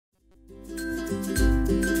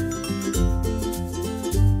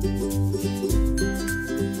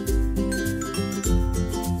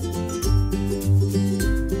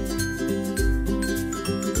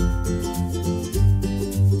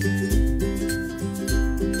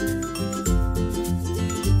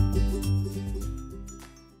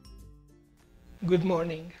Good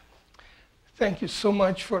morning. Thank you so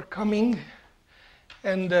much for coming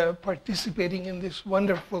and participating in this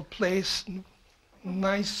wonderful place.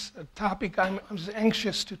 Nice topic. I was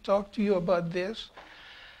anxious to talk to you about this.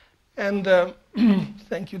 And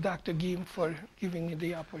thank you, Dr. Gim, for giving me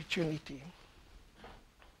the opportunity.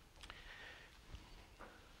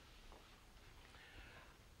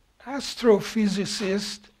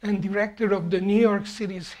 Astrophysicist and director of the New York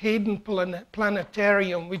City's Hayden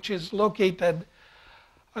Planetarium, which is located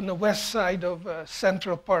on the west side of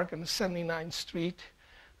Central Park and 79th Street.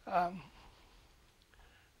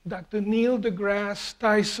 Dr. Neil deGrasse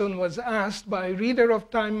Tyson was asked by a reader of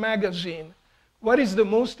Time magazine, what is the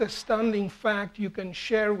most astounding fact you can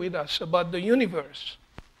share with us about the universe?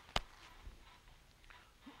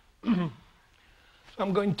 So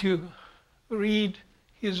I'm going to read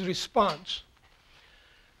his response.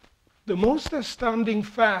 The most astounding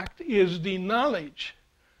fact is the knowledge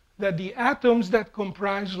that the atoms that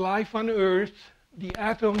comprise life on Earth, the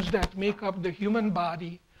atoms that make up the human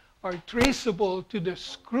body, are traceable to the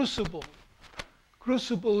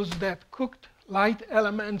crucibles that cooked light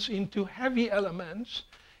elements into heavy elements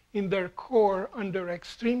in their core under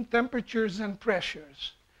extreme temperatures and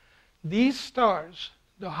pressures. These stars,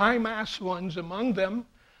 the high mass ones among them,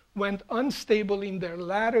 went unstable in their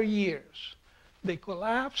latter years. They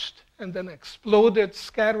collapsed and then exploded,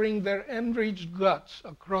 scattering their enriched guts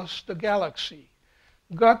across the galaxy.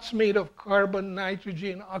 Guts made of carbon,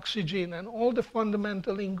 nitrogen, oxygen, and all the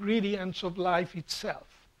fundamental ingredients of life itself.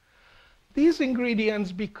 These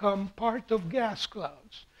ingredients become part of gas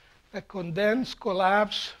clouds that condense,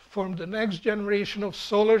 collapse, form the next generation of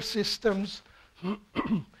solar systems,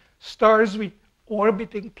 stars with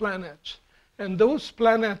orbiting planets. And those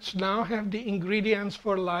planets now have the ingredients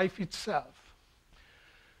for life itself.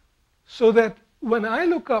 So that when I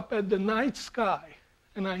look up at the night sky,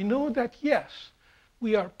 and I know that yes,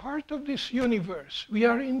 we are part of this universe, we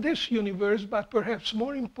are in this universe, but perhaps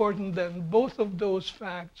more important than both of those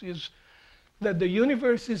facts is that the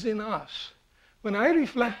universe is in us. When I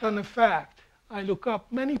reflect on the fact, I look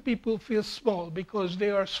up, many people feel small because they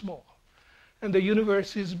are small. And the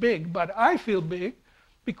universe is big, but I feel big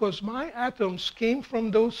because my atoms came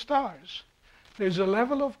from those stars. There's a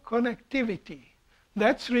level of connectivity.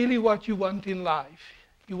 That's really what you want in life.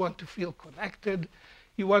 You want to feel connected.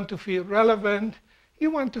 You want to feel relevant.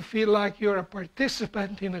 You want to feel like you're a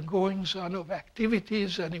participant in the goings-on of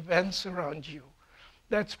activities and events around you.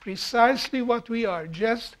 That's precisely what we are,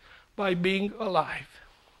 just by being alive.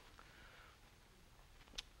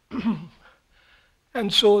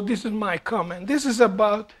 And so this is my comment. This is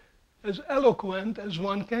about as eloquent as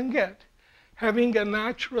one can get, having a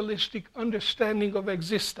naturalistic understanding of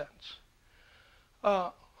existence.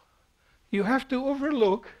 You have to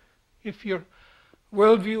overlook, if your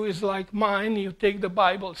worldview is like mine, you take the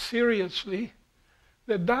Bible seriously,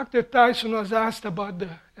 that Dr. Tyson was asked about the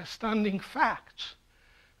astounding facts.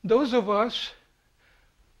 Those of us,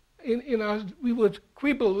 we would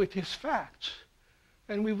quibble with his facts,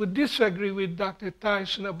 and we would disagree with Dr.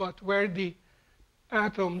 Tyson about where the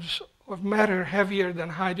atoms of matter heavier than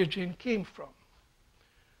hydrogen came from.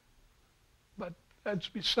 But that's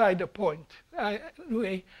beside the point.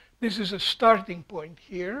 Anyway, this is a starting point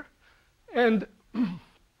here. And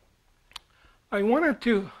I wanted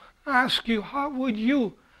to ask you, how would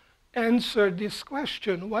you answer this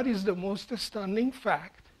question? What is the most astounding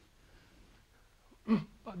fact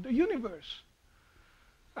about the universe?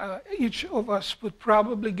 Each of us would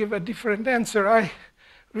probably give a different answer. I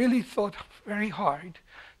really thought very hard,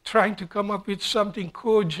 trying to come up with something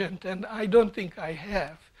cogent, and I don't think I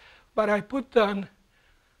have. But I put down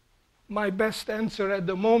my best answer at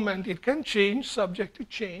the moment. It can change, subject to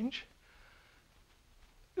change.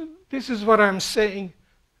 This is what I'm saying.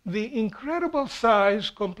 The incredible size,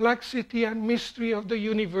 complexity, and mystery of the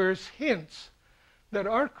universe hints that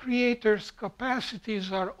our Creator's capacities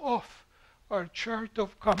are off our chart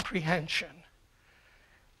of comprehension.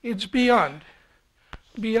 It's beyond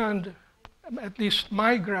at least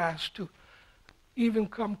my grasp to even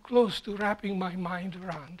come close to wrapping my mind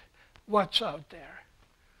around what's out there.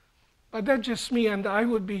 But that's just me, and I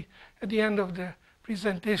would be, at the end of the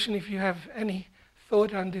presentation, if you have any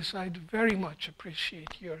thought on this, I'd very much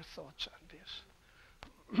appreciate your thoughts on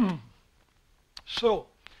this. So,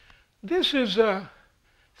 this is a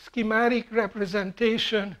schematic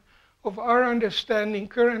representation of our understanding,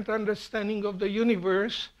 current understanding of the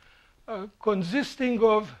universe, consisting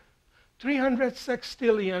of 300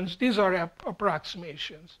 sextillions, these are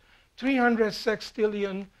approximations, 300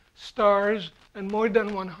 sextillion stars and more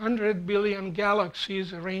than 100 billion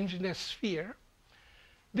galaxies arranged in a sphere.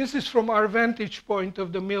 This is from our vantage point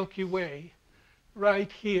of the Milky Way.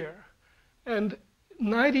 right here, and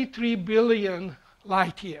 93 billion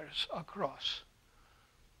light years across.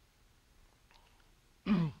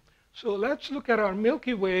 So let's look at our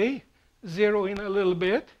Milky Way, zero in a little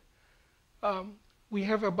bit. We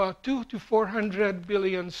have about 200 to 400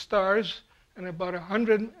 billion stars and about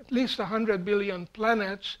at least 100 billion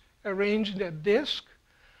planets arranged in a disk.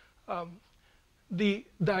 The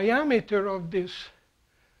diameter of this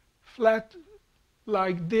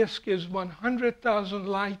flat-like disk is 100,000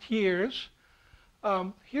 light years.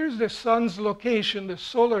 Here's the sun's location, the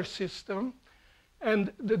solar system,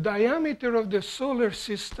 and the diameter of the solar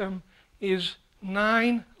system is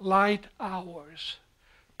 9 light hours.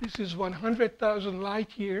 This is 100,000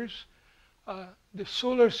 light years. The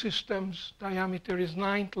solar system's diameter is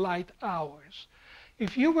 9 light hours.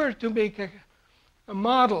 If you were to make a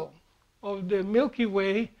model of the Milky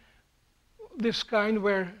Way, this kind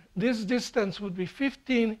where this distance would be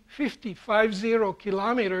 50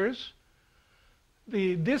 kilometers,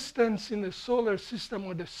 the distance in the solar system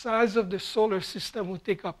or the size of the solar system would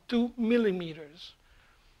take up 2 millimeters.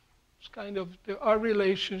 It's kind of our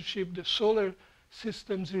relationship, the solar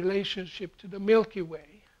system's relationship to the Milky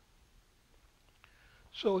Way.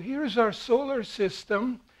 So here's our solar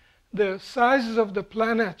system. The sizes of the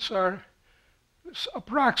planets are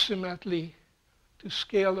approximately to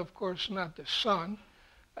scale, of course, not the sun.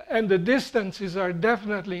 And the distances are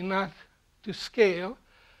definitely not to scale.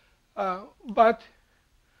 But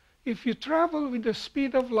if you travel with the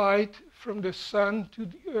speed of light from the sun to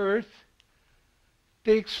the earth, it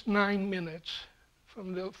takes 9 minutes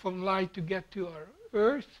from light to get to our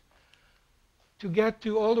earth. To get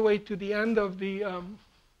to all the way to the end of the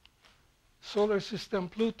solar system,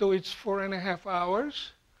 Pluto, it's 4.5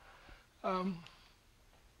 hours.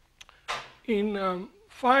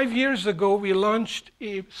 5 years ago, we launched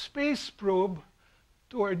a space probe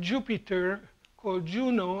toward Jupiter called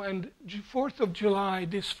Juno, and 4th of July,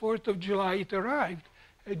 this 4th of July, it arrived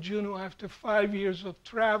at Juno after 5 years of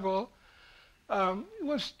travel. It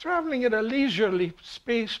was traveling at a leisurely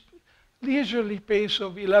pace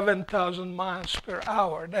of 11,000 miles per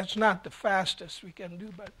hour. That's not the fastest we can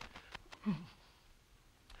do, but there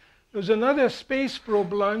was another space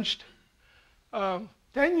probe launched 10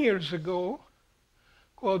 years ago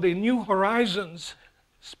called the New Horizons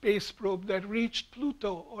space probe that reached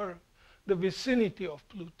Pluto or the vicinity of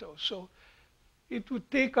Pluto. So it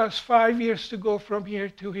would take us 5 years to go from here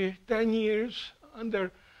to here, 10 years.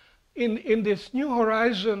 In this New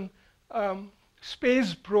Horizon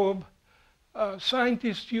space probe,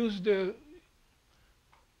 scientists used the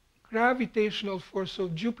gravitational force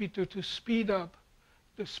of Jupiter to speed up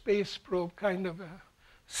the space probe, kind of a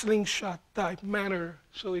slingshot type manner.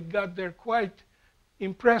 So it got there quite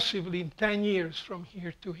impressively in 10 years from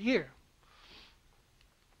here to here.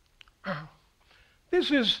 This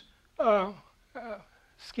is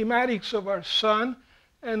schematics of our sun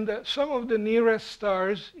and some of the nearest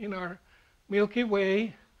stars in our Milky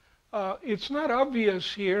Way. It's not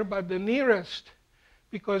obvious here, but the nearest,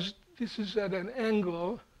 because this is at an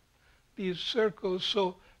angle, these circles,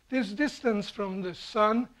 so this distance from the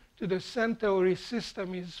sun to the Centauri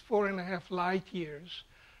system is 4.5 light years.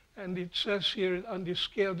 And it says here on this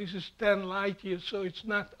scale, this is 10 light years, so it's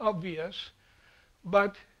not obvious.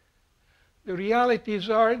 But the realities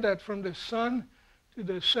are that from the sun to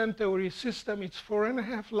the Centauri system, it's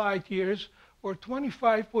 4.5 light years, or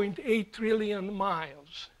 25.8 trillion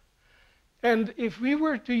miles. And if we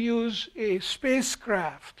were to use a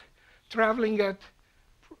spacecraft traveling at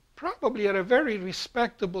probably at a very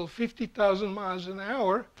respectable 50,000 miles an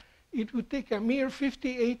hour, it would take a mere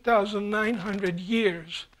 58,900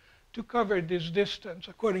 years to cover this distance,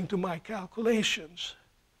 according to my calculations.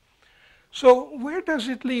 So where does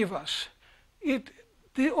it leave us?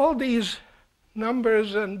 All these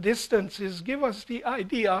numbers and distances give us the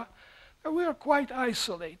idea that we are quite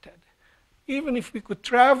isolated. Even if we could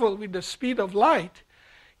travel with the speed of light,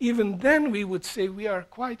 even then we would say we are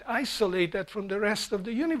quite isolated from the rest of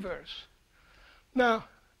the universe. Now,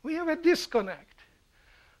 we have a disconnect.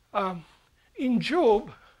 In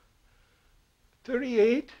Job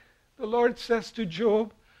 38, the Lord says to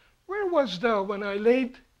Job, "Where wast thou when I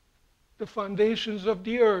laid the foundations of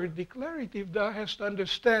the earth? Declarative, thou hast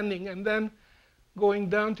understanding." And then going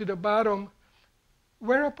down to the bottom,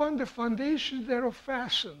 "Whereupon the foundations thereof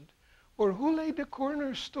fastened, or who laid the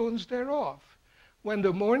cornerstones thereof? When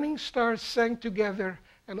the morning stars sang together,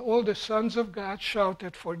 and all the sons of God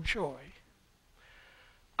shouted for joy."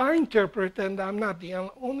 I interpret, and I'm not the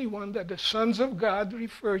only one, that the sons of God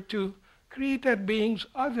refer to created beings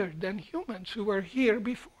other than humans who were here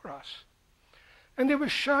before us. And they were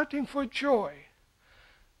shouting for joy.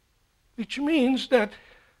 which means that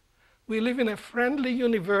we live in a friendly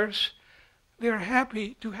universe. They're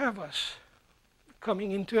happy to have us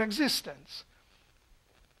coming into existence.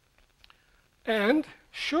 And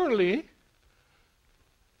surely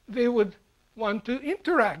they would want to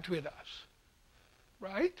interact with us,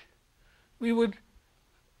 right?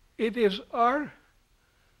 It is our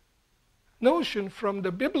notion from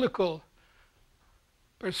the biblical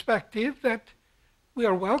perspective that we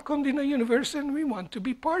are welcomed in the universe and we want to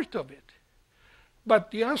be part of it.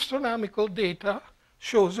 But the astronomical data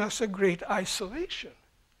shows us a great isolation.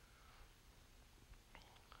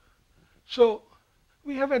 So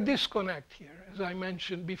we have a disconnect here, as I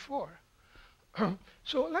mentioned before.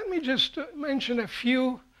 So let me just mention a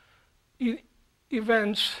few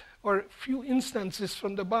events or a few instances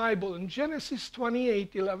from the Bible. In Genesis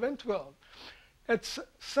 28, 11, 12, at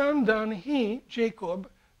sundown, he, Jacob,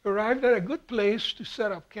 arrived at a good place to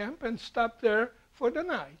set up camp and stopped there for the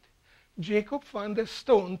night. Jacob found a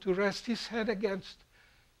stone to rest his head against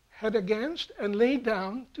and lay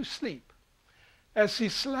down to sleep. As he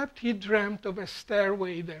slept, he dreamt of a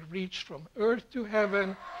stairway that reached from earth to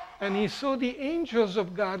heaven, and he saw the angels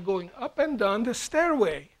of God going up and down the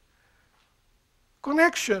stairway.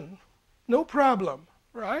 Connection, no problem,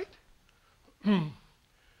 right?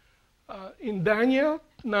 In Daniel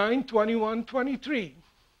 9, 21, 23,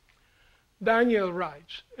 Daniel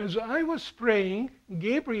writes, as I was praying,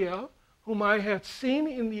 Gabriel, whom I had seen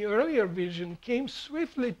in the earlier vision, came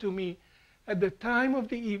swiftly to me at the time of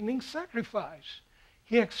the evening sacrifice.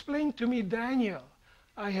 He explained to me, Daniel,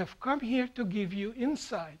 I have come here to give you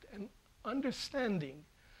insight and understanding.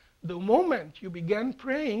 The moment you began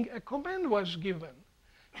praying, a command was given.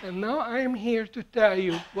 And now I am here to tell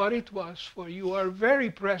you what it was, for you are very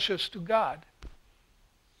precious to God.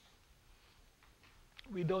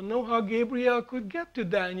 We don't know how Gabriel could get to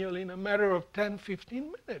Daniel in a matter of 10,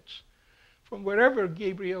 15 minutes from wherever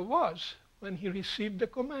Gabriel was when he received the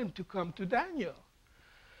command to come to Daniel.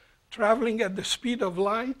 Traveling at the speed of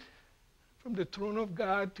light from the throne of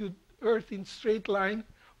God to earth in straight line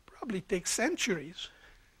probably takes centuries.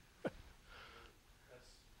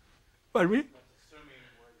 Pardon me?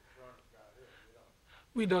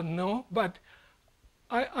 We don't know, but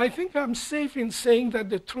I think I'm safe in saying that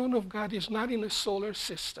the throne of God is not in a solar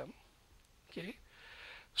system. Okay?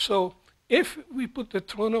 So if we put the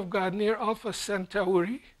throne of God near Alpha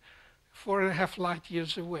Centauri, 4.5 light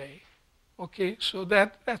years away, okay? So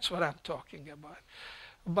that's what I'm talking about.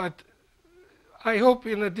 But I hope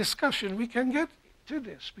in a discussion we can get to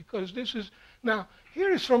this, because this is, now,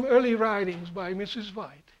 here is from early writings by Mrs.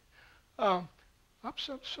 White. I'm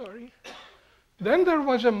sorry. Then there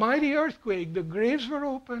was a mighty earthquake. The graves were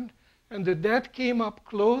opened, and the dead came up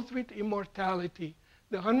clothed with immortality.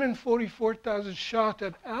 The 144,000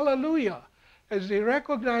 shouted, Hallelujah, as they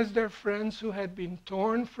recognized their friends who had been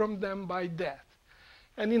torn from them by death.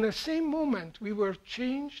 And in the same moment, we were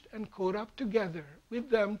changed and caught up together with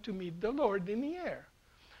them to meet the Lord in the air.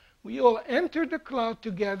 We all entered the cloud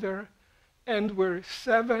together and were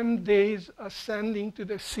 7 days ascending to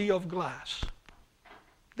the sea of glass.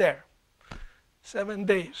 There. 7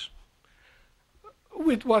 days.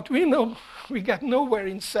 With what we know, we got nowhere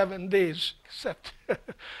in 7 days except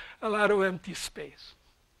a lot of empty space.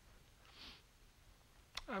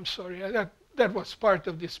 I'm sorry, that was part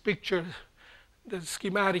of this picture, the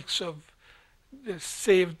schematics of the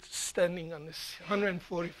saved standing on this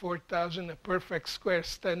 144,000, a perfect square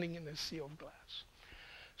standing in the sea of glass.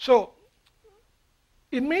 So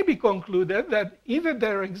it may be concluded that either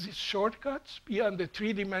there exist shortcuts beyond the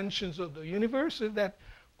 3 dimensions of the universe,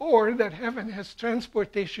 or that heaven has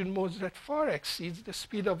transportation modes that far exceeds the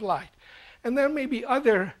speed of light. And there may be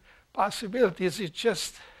other possibilities. It's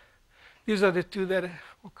just, these are the 2 that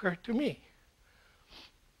occur to me.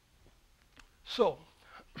 So,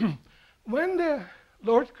 when the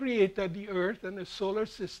Lord created the earth and the solar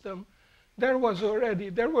system, there were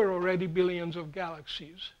already billions of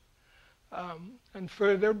galaxies. And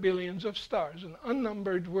further billions of stars, an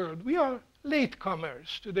unnumbered world. We are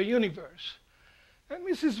latecomers to the universe. And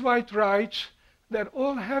Mrs. White writes that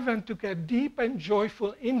all heaven took a deep and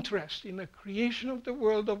joyful interest in the creation of the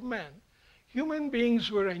world of man. Human beings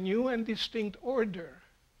were a new and distinct order.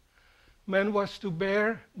 Man was to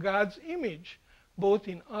bear God's image, both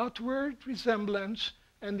in outward resemblance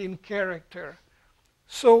and in character.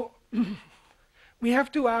 So we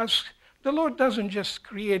have to ask, the Lord doesn't just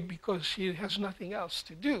create because he has nothing else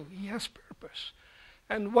to do. He has purpose.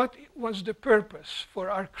 And what was the purpose for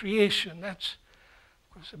our creation? That's,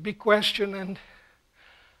 of course, a big question. And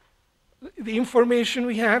the information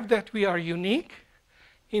we have that we are unique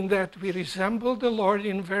in that we resemble the Lord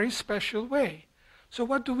in a very special way. So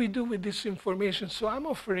what do we do with this information? So I'm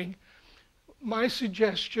offering my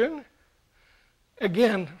suggestion,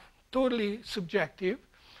 again, totally subjective.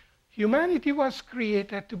 Humanity was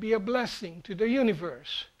created to be a blessing to the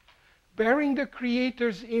universe. Bearing the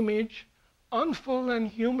Creator's image, unfallen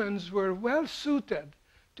humans were well suited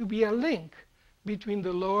to be a link between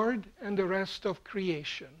the Lord and the rest of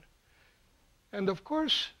creation. And of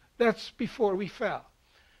course, that's before we fell.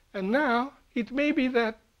 And now, it may be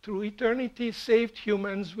that through eternity, saved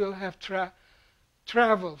humans will have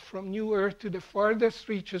traveled from New Earth to the farthest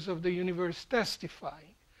reaches of the universe,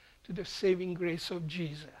 testifying to the saving grace of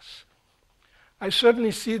Jesus. I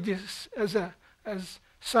certainly see this as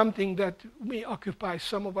something that may occupy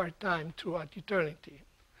some of our time throughout eternity.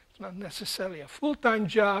 It's not necessarily a full-time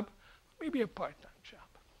job, maybe a part-time job.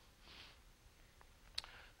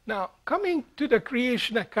 Now, coming to the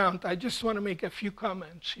creation account, I just want to make a few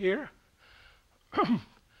comments here.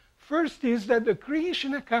 First is that the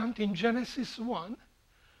creation account in Genesis 1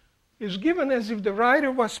 is given as if the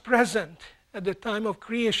writer was present at the time of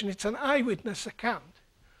creation. It's an eyewitness account.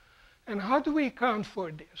 And how do we account for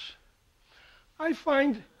this? I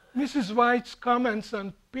find Mrs. White's comments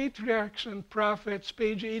on Patriarchs and Prophets,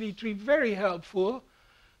 page 83, very helpful.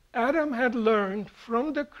 Adam had learned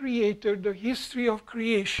from the Creator the history of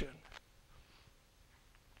creation.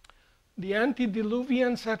 The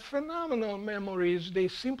antediluvians had phenomenal memories. They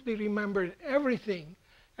simply remembered everything.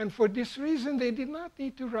 And for this reason, they did not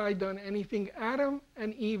need to write down anything. Adam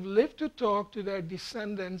and Eve lived to talk to their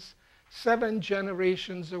descendants 7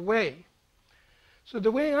 generations away. So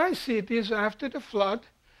the way I see it is, after the flood,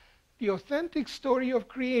 the authentic story of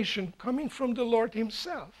creation coming from the Lord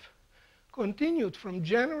himself continued from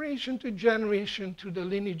generation to generation through the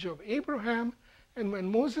lineage of Abraham. And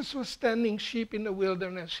when Moses was tending sheep in the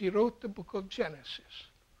wilderness, he wrote the book of Genesis.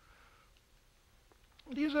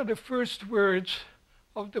 These are the first words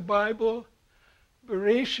of the Bible: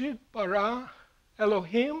 Bereshit, bara,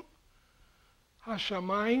 Elohim,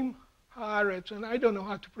 Hashamayim, Haaretz. And I don't know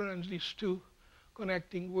how to pronounce these two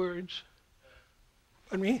connecting words.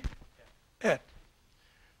 Pardon me? Et.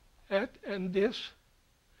 Et, and this?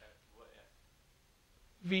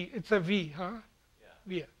 V. It's a V, huh? Yeah.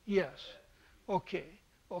 V. Yes. Okay.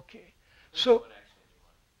 Okay. So,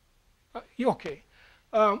 okay.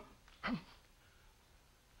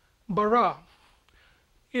 Bara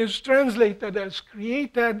is translated as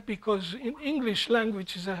created because in English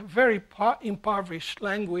language is a very impoverished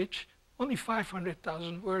language, only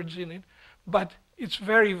 500,000 words in it, but it's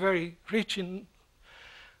very, very rich in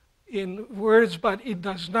words, but it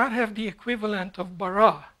does not have the equivalent of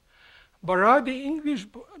bara. Bara,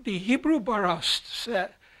 the Hebrew bara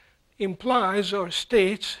implies or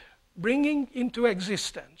states bringing into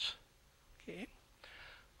existence, okay,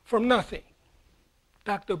 from nothing.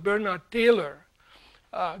 Dr. Bernard Taylor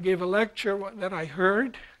gave a lecture that I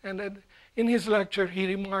heard, and in his lecture he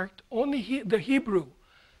remarked only the Hebrew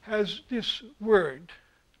has this word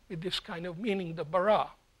with this kind of meaning, the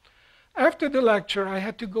bara. After the lecture, I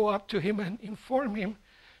had to go up to him and inform him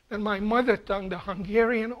that my mother tongue, the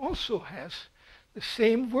Hungarian, also has the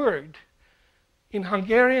same word. In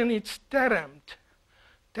Hungarian, it's teremt,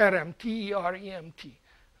 T-E-R-E-M-T.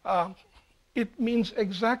 It means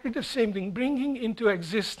exactly the same thing, bringing into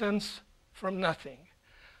existence from nothing.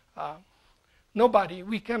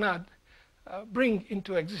 We cannot bring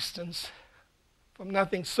into existence from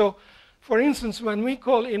nothing. So, for instance, when we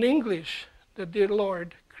call in English the dear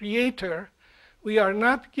Lord Creator, we are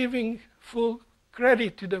not giving full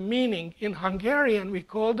credit to the meaning. In Hungarian, we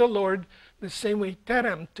call the Lord the same way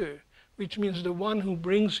teremtő, which means the one who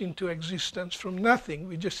brings into existence from nothing.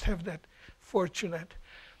 We just have that fortunate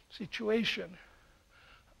situation.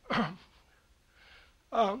 I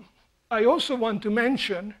also want to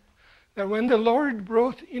mention that when the Lord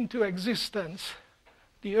brought into existence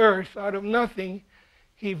the earth out of nothing,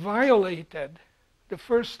 he violated the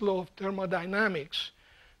first law of thermodynamics,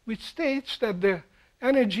 which states that the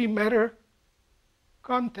energy matter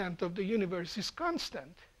content of the universe is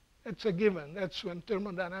constant. That's a given. That's when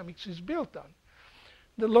thermodynamics is built on.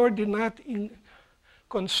 The Lord did not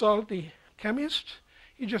consult the chemists.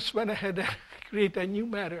 He just went ahead and created a new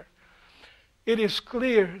matter. It is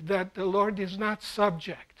clear that the Lord is not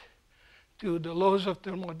subject to the laws of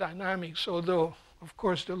thermodynamics, although, of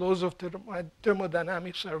course, the laws of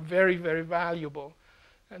thermodynamics are very, very valuable,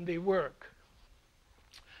 and they work.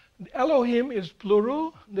 Elohim is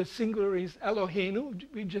plural. The singular is Eloheinu.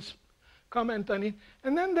 We just comment on it.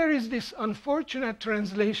 And then there is this unfortunate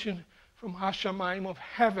translation from Hashamayim of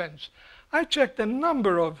heavens. I checked a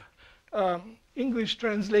number of English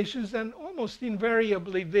translations, and almost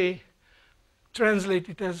invariably they translate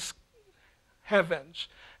it as heavens.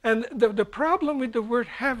 And the problem with the word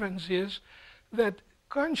heavens is that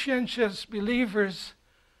conscientious believers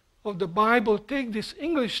of the Bible take this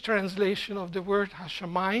English translation of the word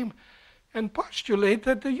Hashemayim and postulate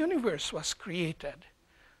that the universe was created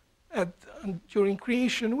during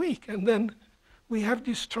creation week. And then we have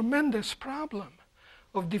this tremendous problem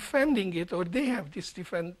of defending it, or they have this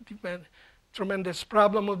tremendous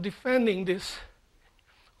problem of defending this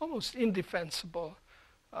almost indefensible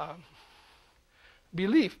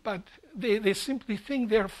belief. But they simply think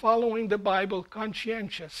they're following the Bible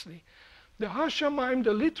conscientiously. The Hashemayim,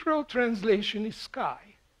 the literal translation is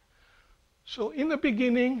sky. So in the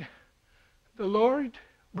beginning, the Lord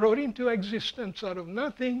brought into existence out of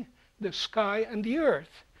nothing the sky and the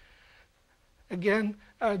earth. Again,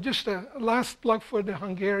 just a last plug for the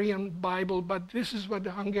Hungarian Bible, but this is what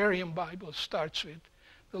the Hungarian Bible starts with.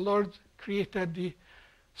 The Lord created the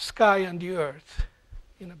sky and the earth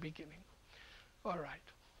in the beginning. All right.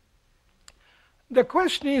 The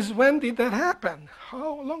question is, when did that happen?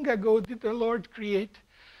 How long ago did the Lord create?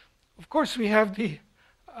 Of course, we have the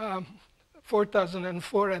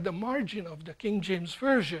 4004 at the margin of the King James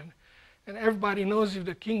Version. And everybody knows if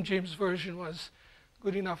the King James Version was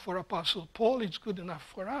good enough for Apostle Paul, it's good enough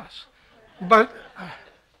for us. But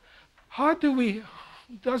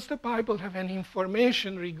does the Bible have any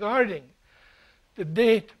information regarding the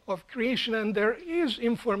date of creation? And there is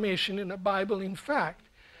information in the Bible, in fact,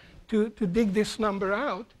 to dig this number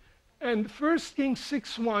out. And 1 Kings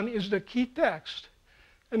 6:1 is the key text.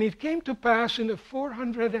 And it came to pass in the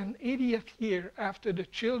 480th year after the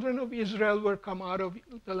children of Israel were come out of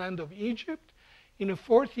the land of Egypt, in the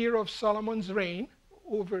 4th year of Solomon's reign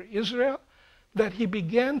over Israel, that he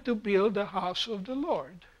began to build the house of the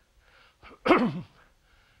Lord.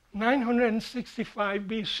 965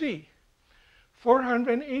 BC.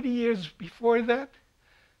 480 years before that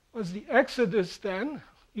was the Exodus then,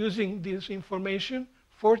 using this information,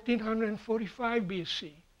 1445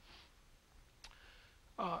 BC.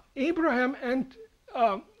 Abraham and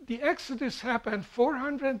the Exodus happened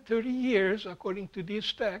 430 years, according to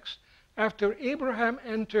this text, after Abraham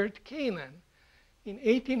entered Canaan in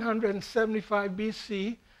 1875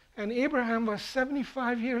 BC, and Abraham was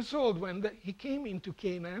 75 years old when he came into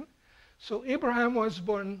Canaan. So Abraham was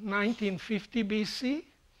born 1950 BC,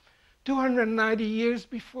 290 years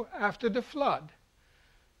after the flood.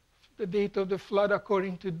 The date of the flood,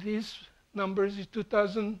 according to these numbers, is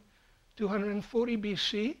 2240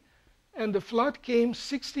 BC, and the flood came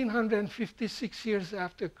 1656 years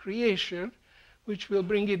after creation, which will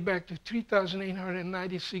bring it back to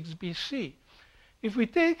 3896 BC. If we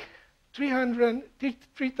take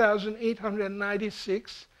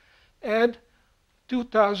 3896, add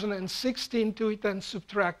 2016 to it and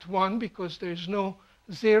subtract 1, because there's no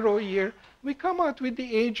 0 year, we come out with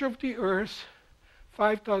the age of the earth,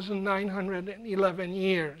 5,911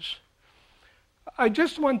 years. I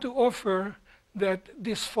just want to offer that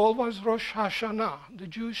this fall was Rosh Hashanah, the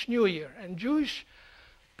Jewish New Year, and Jewish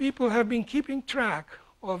people have been keeping track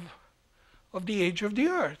of the age of the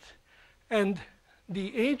earth. And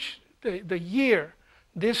the age, the year,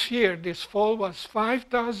 this fall was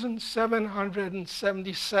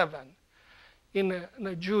 5,777 in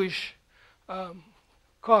a Jewish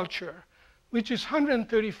culture, which is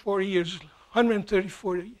 134 years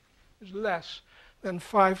less than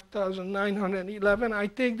 5,911. I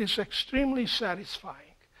take this extremely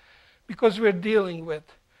satisfying because we're dealing with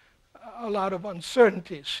a lot of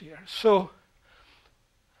uncertainties here. So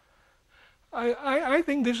I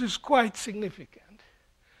think this is quite significant.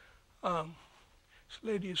 This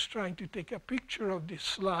lady is trying to take a picture of this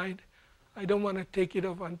slide. I don't want to take it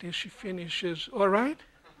off until she finishes. All right?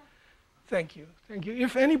 Thank you. Thank you.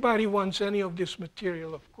 If anybody wants any of this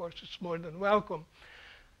material, of course, it's more than welcome.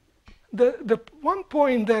 The one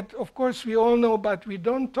point that, of course, we all know, but we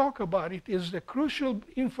don't talk about it, is the crucial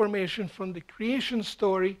information from the creation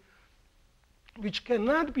story, which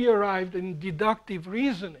cannot be arrived in deductive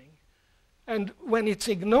reasoning. And when it's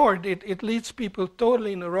ignored, it leads people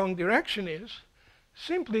totally in the wrong direction, is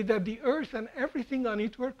simply that the earth and everything on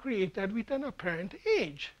it were created with an apparent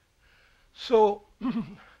age. So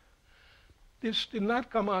this did not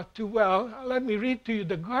come out too well. Let me read to you.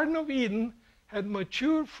 The Garden of Eden had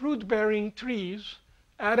mature fruit-bearing trees.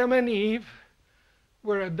 Adam and Eve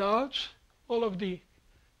were adults. All of the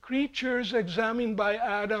creatures examined by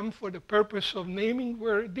Adam for the purpose of naming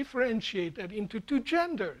were differentiated into two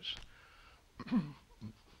genders.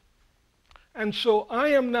 And so I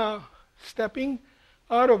am now stepping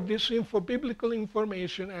out of this biblical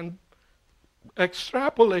information and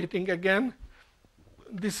extrapolating again.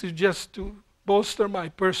 This is just to bolster my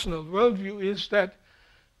personal worldview, is that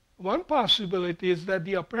One possibility is that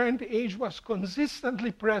the apparent age was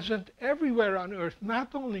consistently present everywhere on Earth,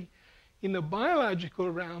 not only in the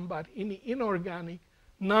biological realm, but in the inorganic,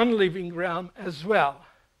 non-living realm as well.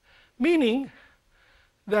 Meaning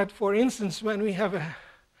that, for instance, when we have a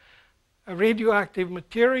radioactive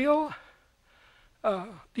material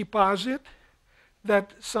deposit,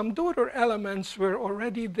 that some daughter elements were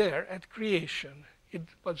already there at creation. It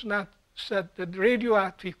was not set, the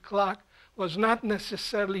radioactive clock was not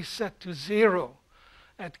necessarily set to 0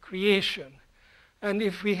 at creation. And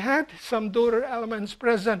if we had some daughter elements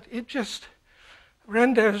present, it just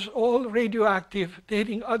renders all radioactive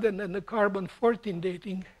dating other than the carbon-14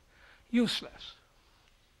 dating useless.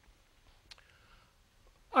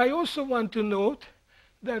 I also want to note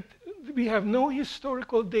that we have no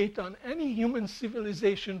historical data on any human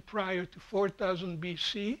civilization prior to 4000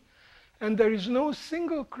 BC, and there is no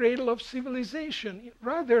single cradle of civilization.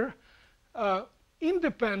 Rather,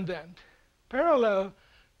 independent, parallel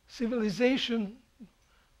civilization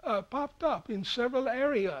popped up in several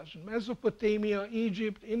areas: Mesopotamia,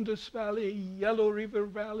 Egypt, Indus Valley, Yellow River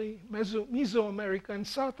Valley, Mesoamerica, and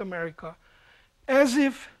South America, as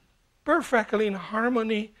if perfectly in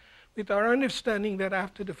harmony with our understanding that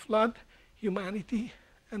after the flood, humanity,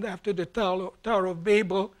 and after the Tower of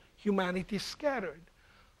Babel, humanity scattered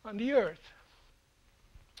on the earth.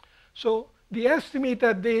 So the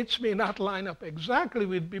estimated dates may not line up exactly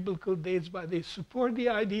with biblical dates, but they support the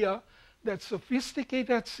idea that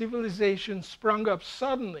sophisticated civilizations sprung up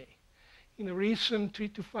suddenly in a recent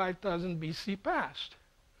 3,000 to 5,000 BC past.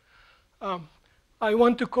 I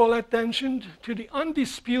want to call attention to the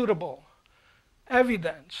undisputable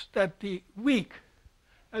evidence that the week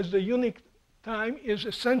as the unique time is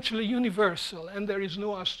essentially universal, and there is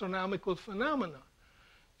no astronomical phenomena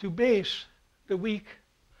to base the week,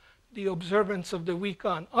 the observance of the week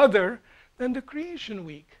on, other than the creation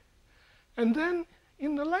week. And then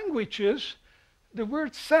in the languages, the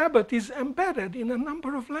word Sabbath is embedded in a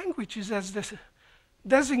number of languages as the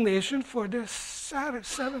designation for the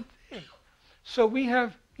seventh day. So we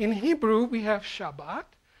have, in Hebrew, we have Shabbat,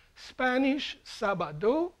 Spanish,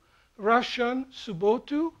 Sabado, Russian,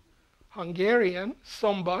 Subotu, Hungarian,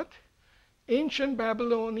 Sombat, Ancient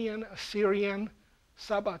Babylonian, Assyrian,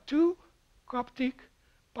 Sabatu, Coptic,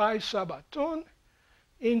 Pi Sabaton,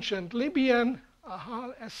 Ancient Libyan,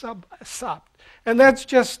 Ahal, Esabt. And that's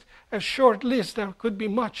just a short list. There could be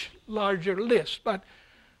much larger list, but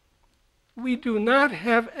we do not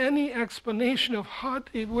have any explanation of how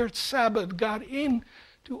the word Sabbath got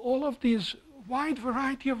into all of these wide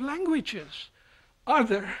variety of languages,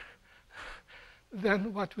 other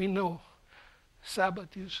than what we know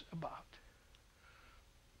Sabbath is about.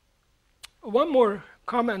 One more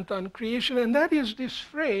comment on creation, and that is this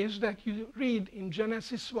phrase that you read in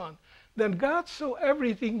Genesis 1, that God saw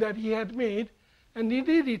everything that he had made, and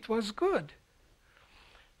indeed it was good.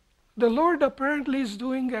 The Lord apparently is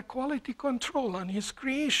doing a quality control on his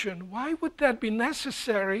creation. Why would that be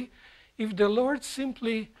necessary if the Lord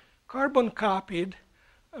simply carbon copied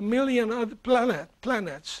a million other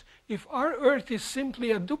planets? If our Earth is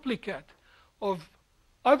simply a duplicate of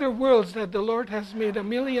other worlds that the Lord has made a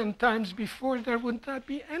million times before, there would not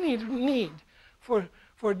be any need for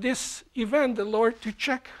this event, the Lord, to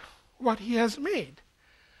check what he has made.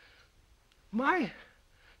 My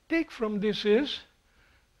take from this is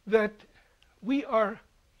that we are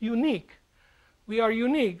unique. We are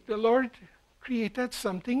unique. The Lord created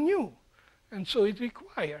something new, and so it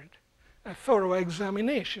required a thorough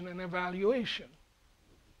examination and evaluation.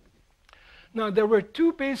 Now, there were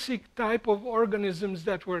two basic types of organisms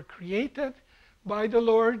that were created by the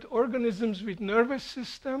Lord: organisms with nervous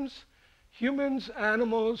systems, humans,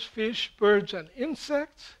 animals, fish, birds, and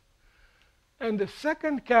insects. And the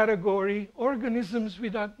second category, organisms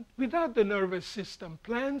without the nervous system: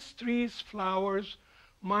 plants, trees, flowers,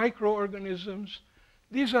 microorganisms.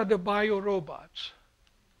 These are the biorobots.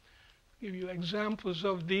 I'll give you examples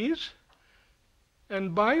of these.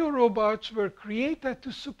 And biorobots were created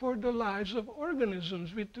to support the lives of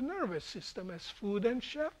organisms with the nervous system as food and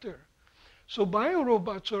shelter. So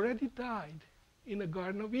biorobots already died in the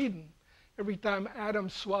Garden of Eden. Every time Adam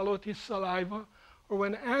swallowed his saliva, or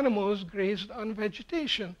when animals grazed on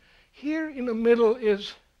vegetation. Here in the middle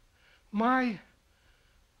is my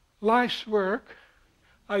life's work.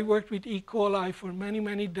 I worked with E. coli for many,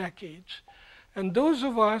 many decades. And those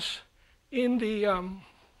of us in the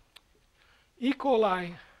E.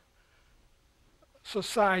 coli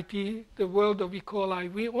society, the world of E. coli,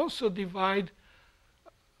 we also divide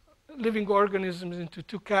living organisms into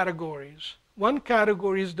two categories. One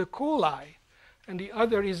category is the coli, and the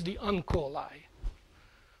other is the uncoli.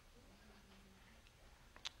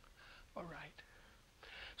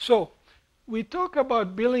 So we talk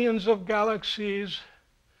about billions of galaxies,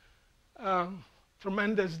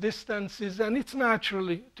 tremendous distances, and it's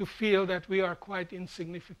naturally to feel that we are quite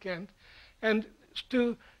insignificant. And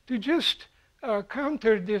to just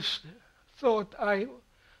counter this thought, I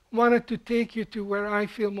wanted to take you to where I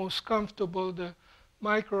feel most comfortable, the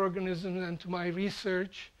microorganisms, and to my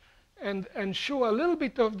research, and show a little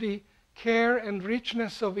bit of the care and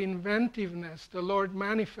richness of inventiveness the Lord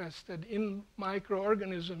manifested in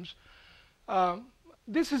microorganisms.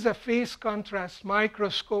 This is a phase contrast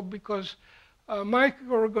microscope because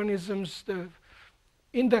microorganisms, the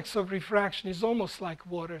index of refraction is almost like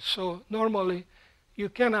water. So normally you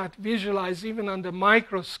cannot visualize even under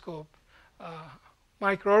microscope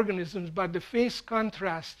microorganisms, but the phase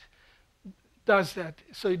contrast does that.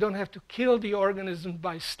 So you don't have to kill the organisms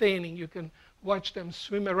by staining. You can watch them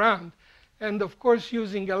swim around. And of course,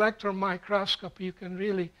 using electron microscopy, you can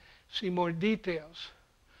really see more details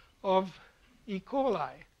of E.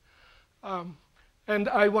 coli. And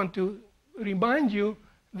I want to remind you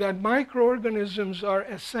that microorganisms are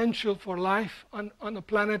essential for life on the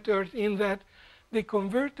planet Earth in that they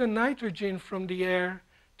convert the nitrogen from the air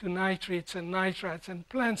to nitrates and nitrites, and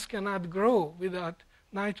plants cannot grow without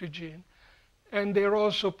nitrogen. And they're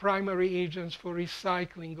also primary agents for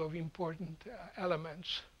recycling of important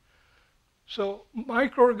elements. So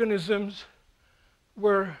microorganisms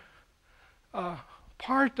were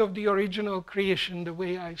part of the original creation, the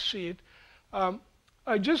way I see it.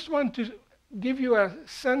 I just want to give you a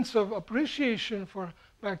sense of appreciation for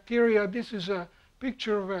bacteria. This is a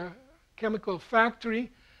picture of a chemical factory,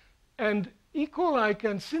 and E. coli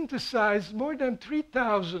can synthesize more than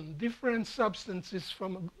 3,000 different substances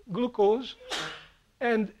from glucose,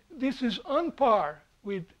 and this is on par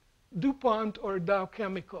with DuPont or Dow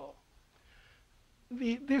Chemical.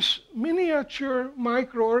 This miniature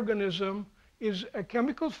microorganism is a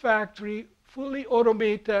chemical factory, fully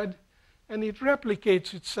automated, and it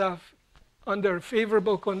replicates itself under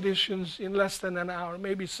favorable conditions in less than an hour,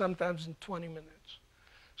 maybe sometimes in 20 minutes.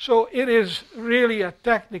 So it is really a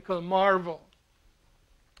technical marvel.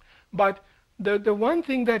 But the one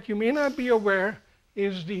thing that you may not be aware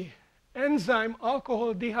is the enzyme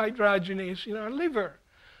alcohol dehydrogenase in our liver.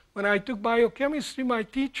 When I took biochemistry, my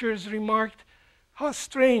teachers remarked, how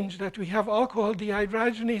strange that we have alcohol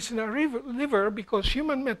dehydrogenase in our liver because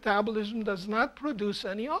human metabolism does not produce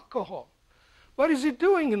any alcohol. What is it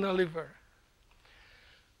doing in the liver?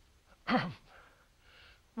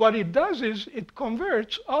 What it does is it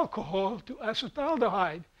converts alcohol to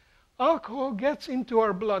acetaldehyde. Alcohol gets into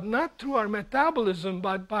our blood not through our metabolism,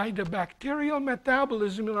 but by the bacterial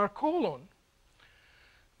metabolism in our colon.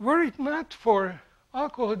 Were it not for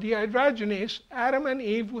alcohol dehydrogenase, Adam and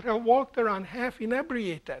Eve would have walked around half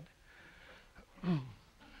inebriated.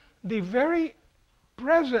 The very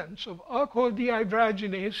presence of alcohol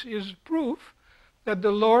dehydrogenase is proof that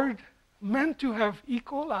the Lord meant to have E.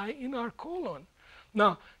 coli in our colon.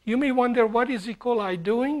 Now, you may wonder, what is E. coli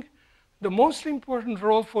doing? The most important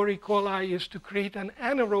role for E. coli is to create an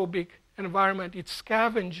anaerobic environment. It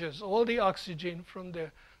scavenges all the oxygen from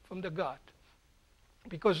the gut,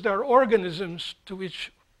 because there are organisms to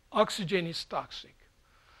which oxygen is toxic.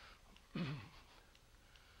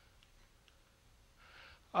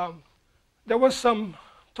 There was some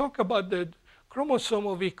talk about the chromosome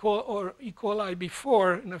of E. coli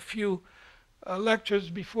before, in a few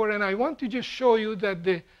lectures before, and I want to just show you that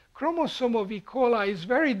the chromosome of E. coli is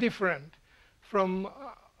very different from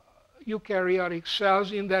eukaryotic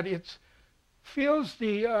cells in that it fills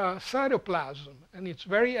the cytoplasm, and it's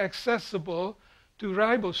very accessible to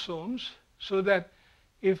ribosomes, so that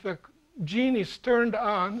if a gene is turned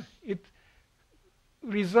on, it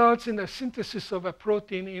results in the synthesis of a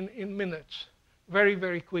protein in minutes, very,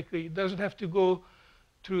 very quickly. It doesn't have to go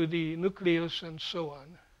through the nucleus and so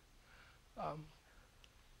on.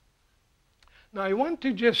 Now I want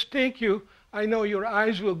to just take you, I know your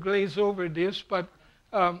eyes will glaze over this, but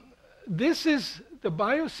this is the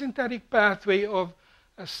biosynthetic pathway of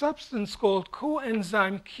a substance called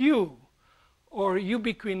coenzyme Q, or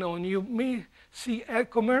ubiquinone. You may see ad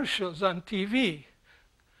commercials on TV.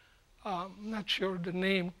 I'm not sure the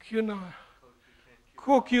name,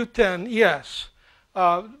 CoQ10, yes.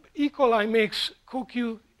 E. coli makes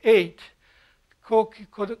CoQ8,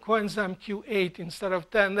 coenzyme Q8 instead of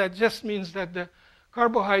 10. That just means that the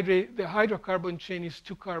carbohydrate, the hydrocarbon chain is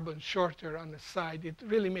 2 carbons shorter on the side. It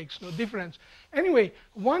really makes no difference. Anyway,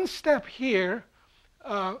 one step here,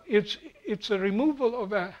 it's a removal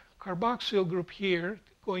of a carboxyl group here,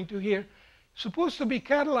 going to here, supposed to be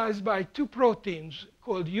catalyzed by 2 proteins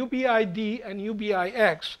called UBID and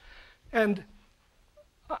UBIX. And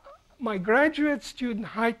my graduate student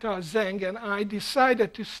Haita Zheng and I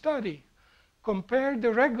decided to compare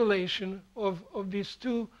the regulation of these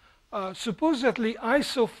two supposedly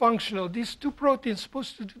isofunctional, these two proteins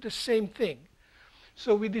supposed to do the same thing.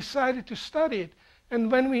 So we decided to study it.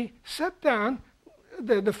 And when we sat down,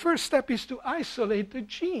 the first step is to isolate the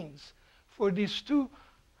genes for these two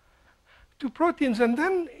proteins. And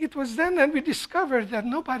then it was then that we discovered that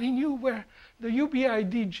nobody knew where the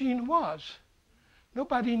UBID gene was.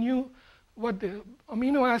 Nobody knew what the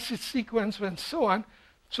amino acid sequence and so on.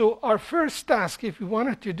 So our first task, if we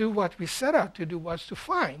wanted to do what we set out to do, was to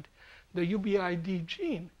find the UBID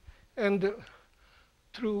gene. And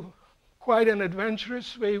through quite an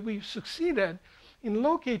adventurous way, we succeeded in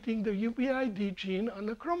locating the UBID gene on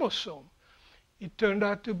the chromosome. It turned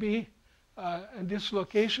out to be this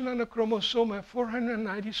location on the chromosome, a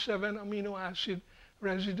 497 amino acid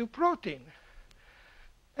residue protein.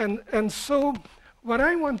 And so what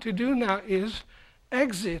I want to do now is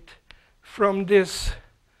exit from this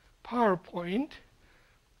PowerPoint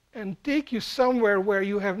and take you somewhere where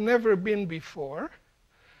you have never been before.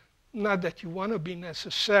 Not that you want to be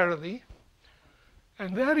necessarily.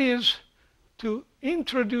 And that is to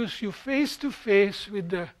introduce you face to face with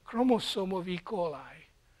the chromosome of E. coli.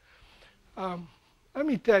 Let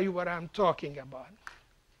me tell you what I'm talking about.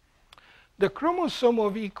 The chromosome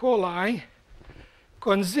of E. coli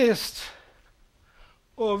consists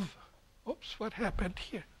of, oops, what happened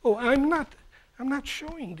here? Oh, I'm not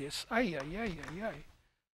showing this. Ay.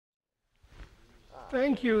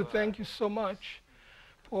 Thank you so much,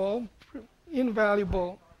 Paul.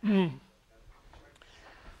 Invaluable.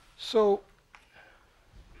 So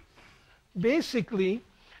basically,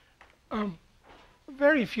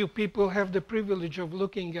 very few people have the privilege of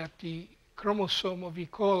looking at the chromosome of E.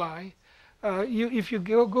 coli. If you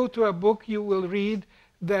go to a book, you will read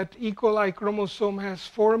that E. coli chromosome has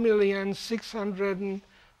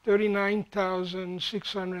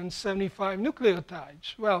 4,639,675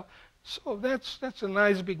 nucleotides. Well, so that's a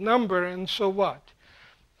nice big number, and so what?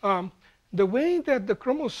 The way that the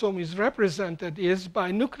chromosome is represented is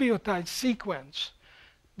by nucleotide sequence.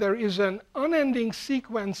 There is an unending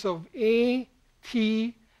sequence of A,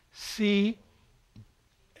 T, C,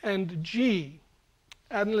 and G.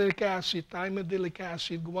 Adenylate acid, thymidyllic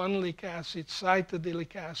acid, guanylyl acid,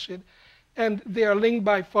 cytidyllic acid, and they are linked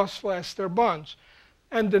by phosphoester bonds.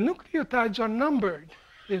 And the nucleotides are numbered.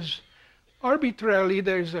 Arbitrarily,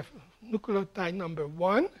 there is a nucleotide number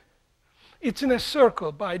 1. It's in a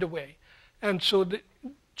circle, by the way. And so the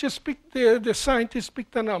scientists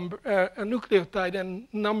picked a nucleotide and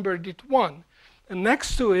numbered it 1. And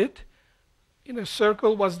next to it, in a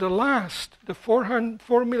circle, was the last, the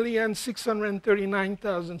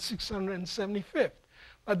 4,639,675.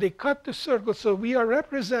 But they cut the circle, so we are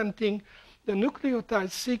representing the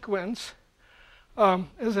nucleotide sequence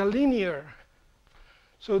as a linear.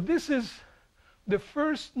 So this is the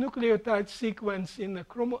first nucleotide sequence in the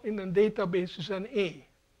database is an A.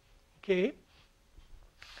 Okay?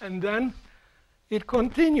 And then it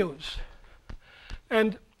continues.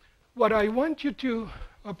 And what I want you to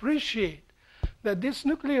appreciate, that this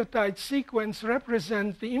nucleotide sequence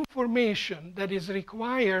represents the information that is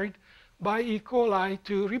required by E. coli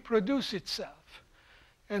to reproduce itself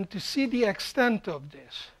and to see the extent of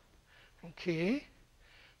this. Okay?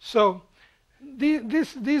 So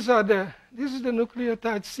this is the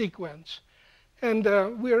nucleotide sequence. And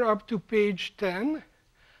we're up to page 10.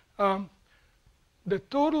 The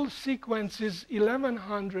total sequence is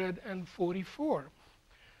 1144.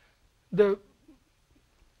 The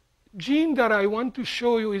gene that I want to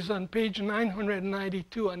show you is on page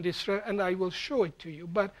 992 on this, and I will show it to you.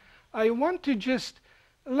 But I want to just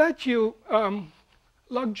let you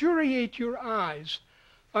luxuriate your eyes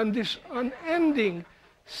on this unending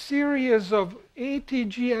series of A, T,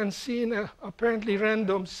 G, and C in a apparently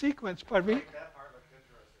random sequence. Pardon me? That part looks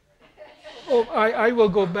interesting. Oh, I will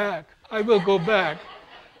go back. I will go back.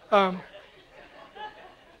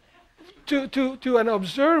 To an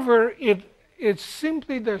observer, it's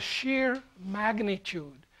simply the sheer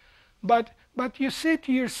magnitude. But you say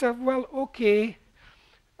to yourself, well, okay,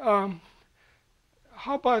 how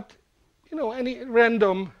about any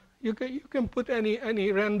random? You can put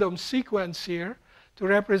any random sequence here to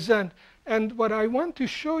represent. And what I want to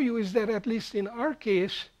show you is that at least in our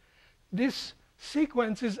case, this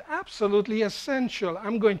sequence is absolutely essential.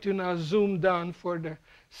 I'm going to now zoom down for the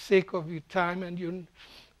sake of your time, and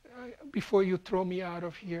before you throw me out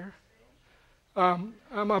of here.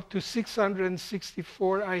 I'm up to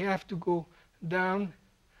 664. I have to go down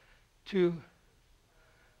to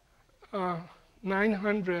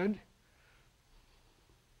 900.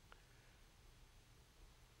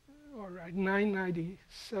 right,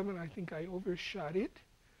 997, I think I overshot it.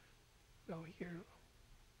 So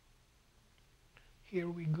here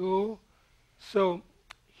we go. So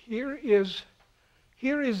here is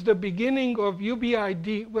the beginning of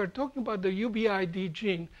UBID. We're talking about the UBID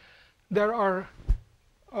gene. There are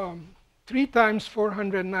 3 times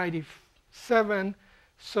 497,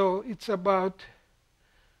 so it's about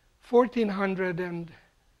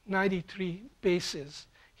 1,493 bases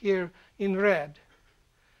here in red.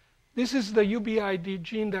 This is the UBID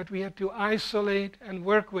gene that we had to isolate and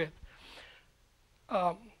work with.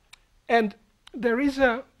 And there is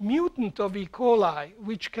a mutant of E. coli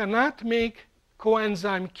which cannot make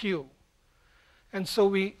coenzyme Q. And so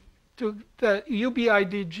we took the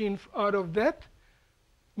UBID gene out of that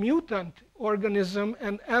mutant organism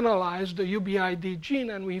and analyzed the UBID gene,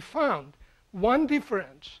 and we found one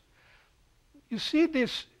difference. You see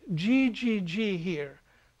this GGG here.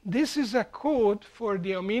 This is a code for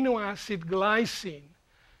the amino acid glycine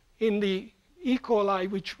in the E. coli,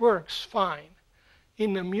 which works fine.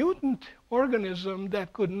 In a mutant organism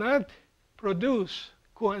that could not produce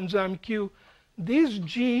coenzyme Q, this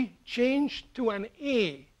G changed to an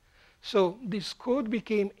A. So this code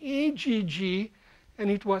became AGG, and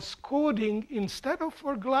it was coding, instead of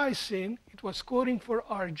for glycine, it was coding for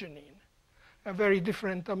arginine, a very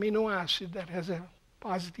different amino acid that has a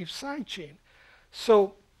positive side chain.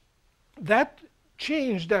 So that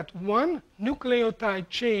change, that one nucleotide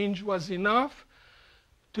change, was enough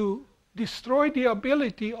to destroy the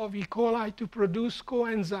ability of E. coli to produce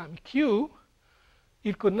coenzyme Q.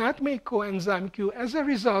 It could not make coenzyme Q. As a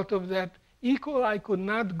result of that, E. coli could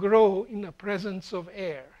not grow in the presence of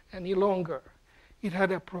air any longer. It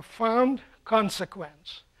had a profound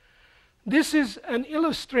consequence. This is an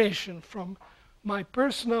illustration from my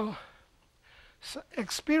personal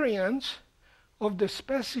experience of the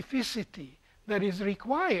specificity that is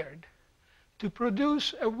required to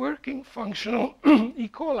produce a working, functional E.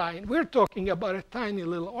 coli. And we're talking about a tiny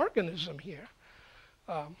little organism here.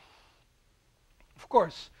 Of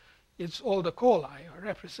course, it's all the coli are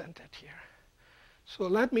represented here. So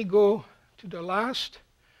let me go to the last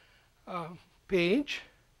page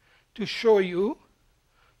to show you,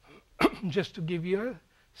 just to give you a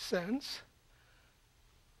sense.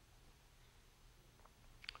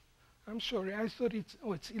 I'm sorry, I thought it's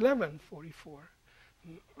 1144.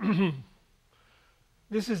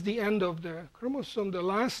 This is the end of the chromosome, the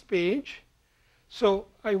last page. So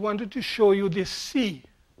I wanted to show you this C.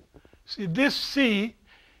 See, this C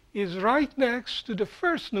is right next to the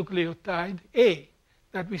first nucleotide, A,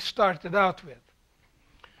 that we started out with.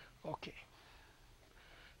 Okay.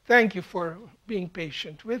 Thank you for being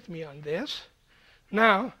patient with me on this.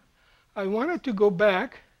 Now, I wanted to go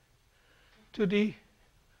back to the,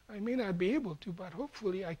 I may not be able to, but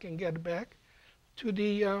hopefully I can get back to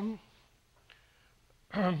the,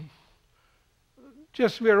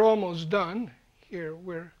 just we're almost done. Here,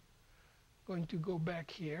 we're going to go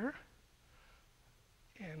back here.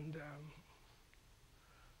 And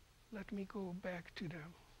let me go back to the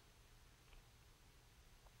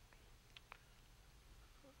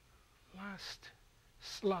last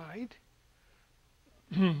slide.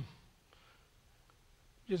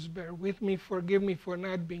 Just bear with me, forgive me for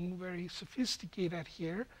not being very sophisticated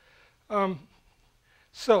here.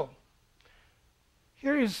 So,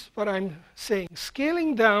 here is what I'm saying.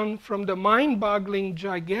 Scaling down from the mind-boggling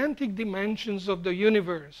gigantic dimensions of the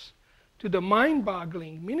universe to the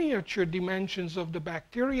mind-boggling miniature dimensions of the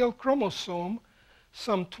bacterial chromosome,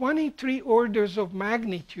 some 23 orders of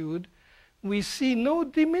magnitude, we see no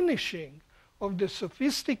diminishing of the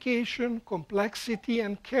sophistication, complexity,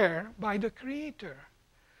 and care by the Creator.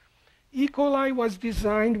 E. coli was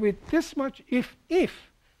designed with this much, if E.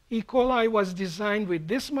 coli was designed with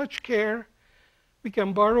this much care, we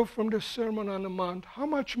can borrow from the Sermon on the Mount how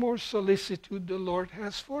much more solicitude the Lord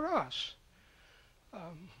has for us.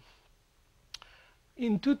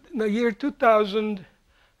 In the year 2000,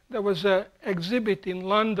 there was an exhibit in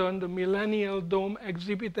London, the Millennial Dome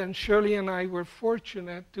exhibit, and Shirley and I were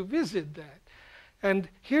fortunate to visit that. And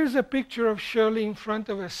here's a picture of Shirley in front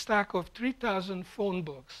of a stack of 3,000 phone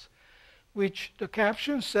books, which the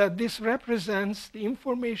caption said, "This represents the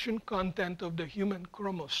information content of the human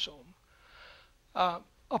chromosome."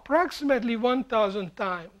 Approximately 1,000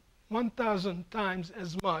 times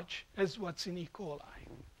as much as what's in E. coli.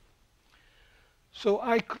 So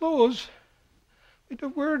I close with the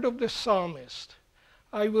word of the psalmist.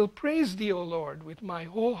 I will praise thee, O Lord, with my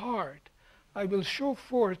whole heart. I will show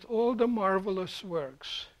forth all the marvelous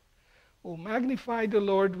works. O magnify the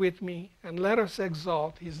Lord with me, and let us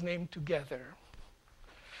exalt his name together.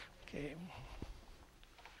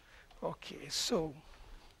 Okay, so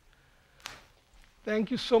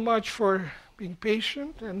Thank you so much for being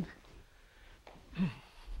patient, and we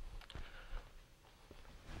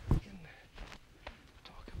can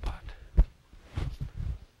talk about.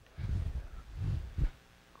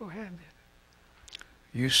 Go ahead.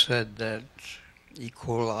 You said that E.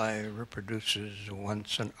 coli reproduces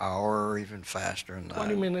once an hour or even faster than that.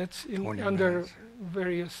 20 minutes 20 under minutes.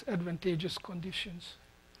 various advantageous conditions.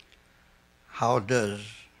 How does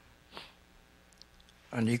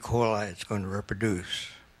an E. coli that's going to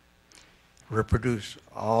reproduce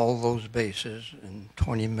all those bases in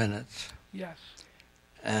 20 minutes Yes.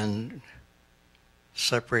 and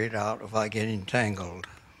separate out without getting tangled?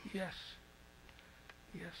 Yes.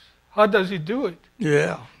 Yes. How does it do it?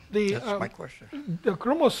 Yeah, The, that's my question. The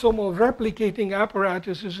chromosomal replicating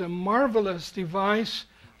apparatus is a marvelous device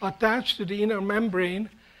attached to the inner membrane,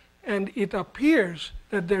 and it appears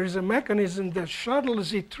that there is a mechanism that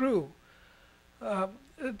shuttles it through.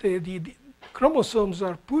 The chromosomes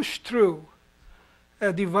are pushed through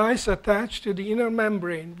a device attached to the inner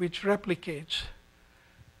membrane which replicates.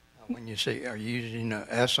 When you say, are you using an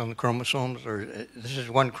S on the chromosomes, or this is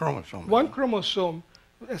one chromosome? One chromosome,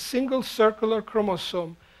 a single circular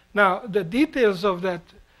chromosome. Now, the details of that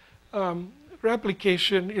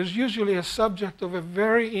replication is usually a subject of a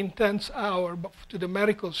very intense hour to the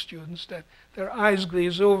medical students that their eyes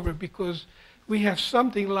glaze over, because we have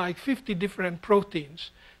something like 50 different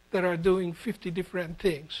proteins that are doing 50 different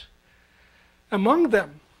things. Among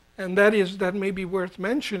them, and that may be worth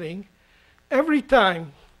mentioning, every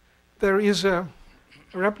time there is a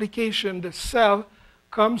replication, the cell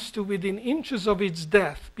comes to within inches of its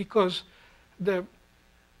death, because the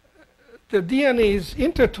DNA is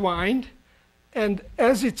intertwined, and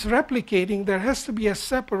as it's replicating, there has to be a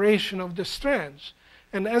separation of the strands.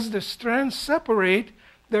 And as the strands separate,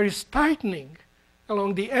 there is tightening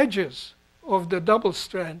along the edges of the double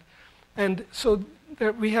strand. And so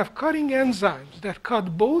there we have cutting enzymes that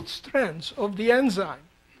cut both strands of the enzyme,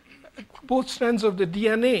 both strands of the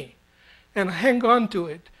DNA, and hang on to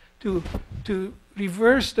it to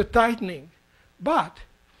reverse the tightening. But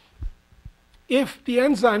if the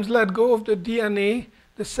enzymes let go of the DNA,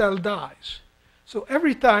 the cell dies. So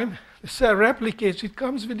every time the cell replicates, it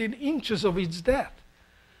comes within inches of its death.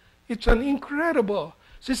 It's an incredible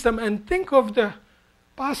system. And think of the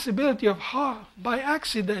possibility of how, by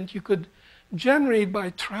accident, you could generate by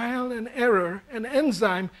trial and error an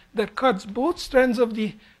enzyme that cuts both strands of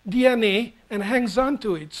the DNA and hangs on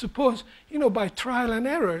to it. Suppose, by trial and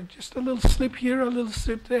error, just a little slip here, a little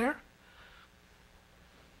slip there.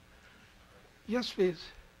 Yes,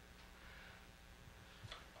 please.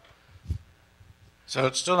 So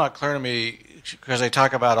it's still not clear to me, because they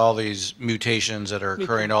talk about all these mutations that are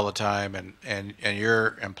occurring all the time, and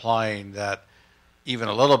you're implying that even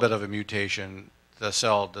a little bit of a mutation, the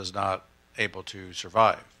cell does not able to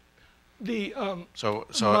survive. So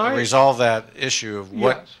resolve that issue of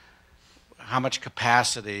how much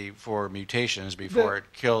capacity for mutations before it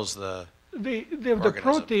kills the The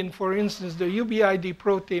protein, for instance, the UBID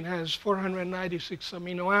protein has 496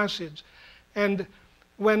 amino acids. And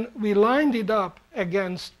when we lined it up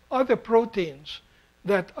against other proteins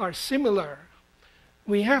that are similar,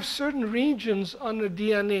 we have certain regions on the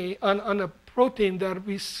DNA, on a protein that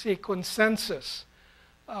we say consensus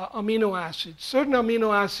amino acids. Certain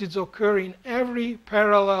amino acids occur in every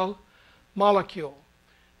parallel molecule.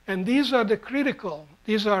 And these are the critical,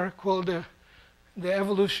 these are called the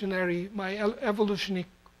evolutionary, my evolutionary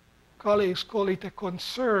colleagues call it a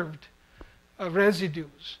conserved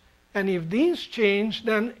residues. And if these change,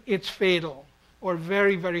 then it's fatal or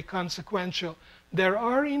very, very consequential. There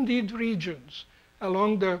are indeed regions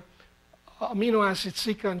along the amino acid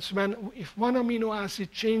sequence when if one amino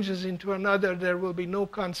acid changes into another, there will be no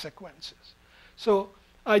consequences. So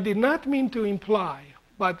I did not mean to imply,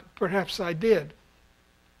 but perhaps I did,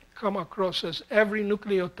 come across as every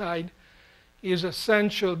nucleotide is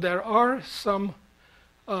essential. There are some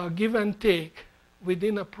give and take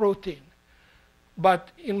within a protein. But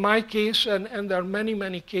in my case, and there are many,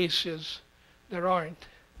 many cases, there aren't.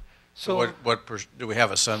 So do we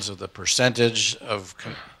have a sense of the percentage of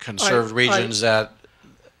conserved regions that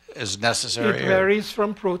is necessary? It varies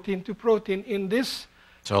from protein to protein. In this,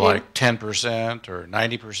 so like 10% or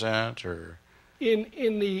 90% or?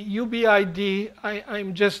 In the UBID,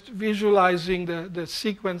 I'm just visualizing the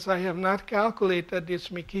sequence. I have not calculated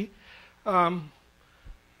this, Mickey.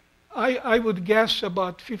 I would guess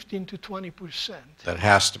about 15 to 20%. That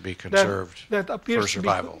has to be conserved that appears for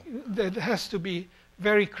survival. That has to be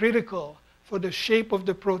very critical for the shape of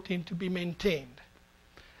the protein to be maintained.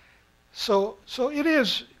 So it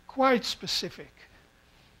is quite specific.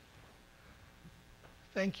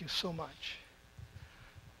 Thank you so much.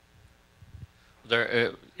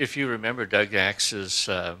 There, if you remember Doug Axe's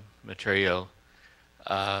material,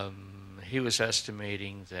 he was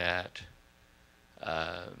estimating that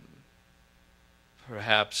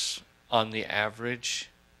perhaps on the average,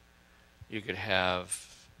 you could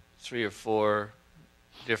have 3 or 4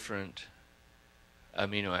 different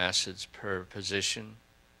amino acids per position.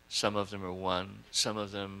 Some of them are 1, some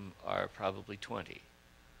of them are probably 20.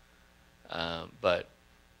 But,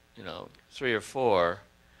 3 or 4,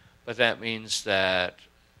 but that means that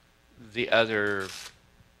the other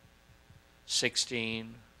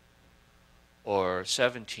 16 or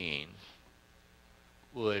 17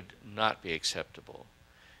 would not be acceptable.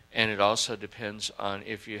 And it also depends on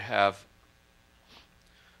if you have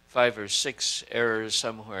 5 or 6 errors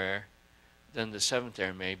somewhere, then the 7th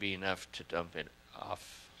error may be enough to dump it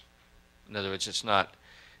off. In other words, it's not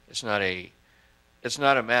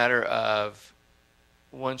a matter of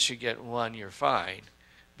once you get 1, you're fine,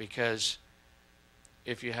 because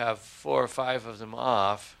if you have 4 or 5 of them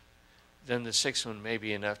off, then the 6th one may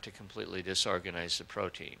be enough to completely disorganize the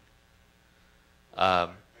protein.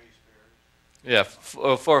 Yeah, 4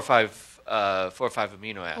 or 5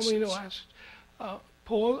 amino acids. Amino acids.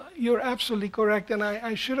 Paul, you're absolutely correct, and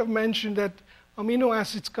I should have mentioned that amino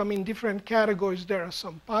acids come in different categories. There are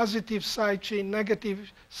some positive side chain,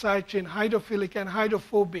 negative side chain, hydrophilic and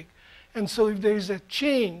hydrophobic. And so if there is a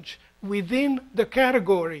change within the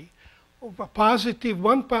category of a positive,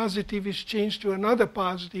 one positive is changed to another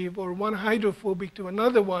positive, or one hydrophobic to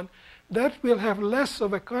another one, that will have less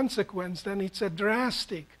of a consequence than it's a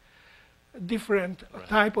drastic different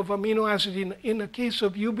type of amino acid. In the case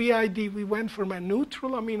of UBID, we went from a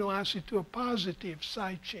neutral amino acid to a positive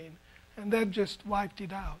side chain, and that just wiped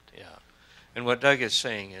it out. Yeah. And what Doug is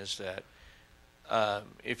saying is that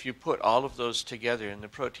if you put all of those together in the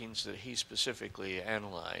proteins that he specifically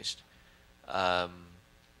analyzed, the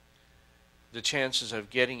chances of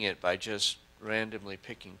getting it by just randomly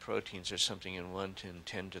picking proteins are something in 1 in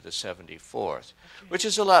 10 to the 74th, which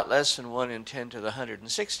is a lot less than 1 in 10 to the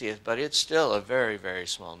 160th, but it's still a very, very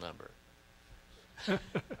small number.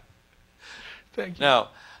 Thank you. Now,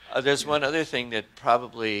 there's one other thing that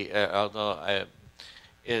probably, as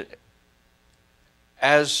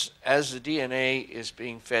the DNA is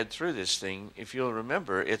being fed through this thing, if you'll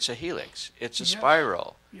remember, it's a helix. It's a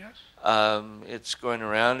spiral. Yes. It's going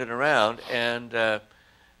around and around, and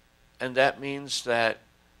that means that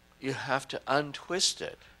you have to untwist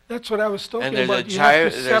it. That's what I was talking And there's about. a You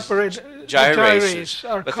have to separate gyrases,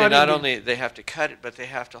 are but they cutting not it. only they have to cut it, but they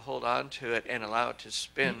have to hold on to it and allow it to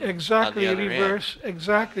spin Exactly, on the other reverse, end.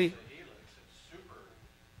 exactly.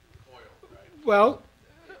 Well,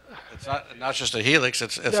 It's not just a helix,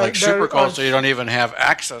 it's There- like there super coiled, are so you don't even have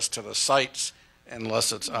access to the sites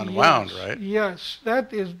unless it's unwound, yes, right? Yes,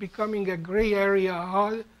 that is becoming a gray area.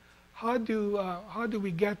 How do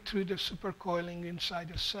we get through the supercoiling inside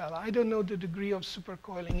a cell? I don't know the degree of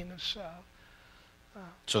supercoiling in a cell.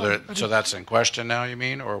 So that's in question now, you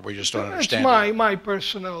mean, or we just don't It's understand it? my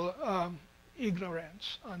personal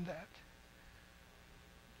ignorance on that.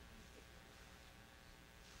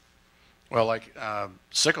 Well, like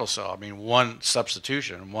sickle cell, I mean, one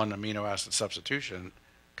amino acid substitution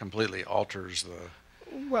completely alters the...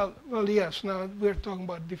 Well, yes. Now we're talking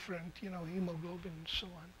about different, hemoglobin and so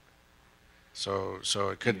on. So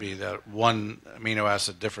it could be that one amino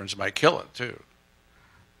acid difference might kill it too.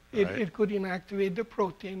 Right? It could inactivate the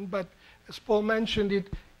protein, but as Paul mentioned,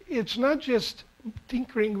 it's not just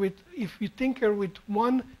tinkering with. If you tinker with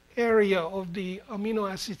one area of the amino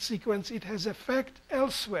acid sequence, it has effect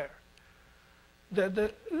elsewhere.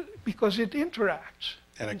 Because it interacts.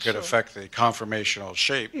 And it could affect the conformational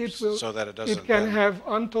shape so that it doesn't... It can have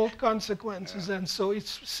untold consequences, and so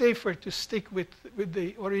it's safer to stick with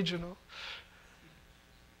the original.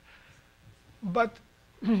 But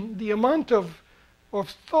the amount of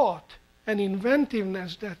thought and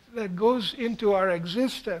inventiveness that goes into our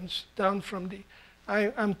existence down from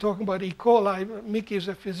I'm talking about E. coli. Mickey is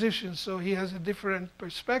a physician, so he has a different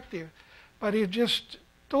perspective. But it's just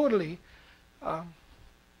totally off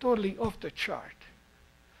the chart.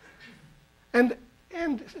 And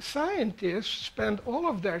scientists spend all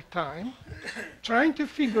of their time trying to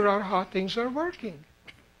figure out how things are working.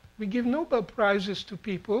 We give Nobel Prizes to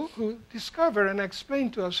people who discover and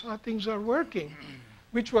explain to us how things are working,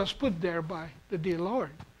 which was put there by the dear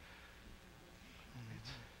Lord.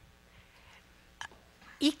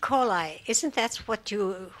 E. coli, isn't that what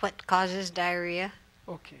causes diarrhea?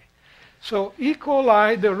 Okay. So E.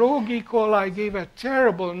 coli, the rogue E. coli, gave a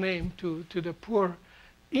terrible name to the poor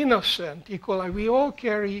innocent E. coli. We all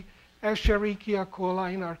carry Escherichia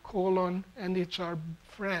coli in our colon, and it's our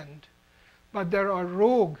friend. But there are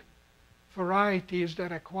rogue varieties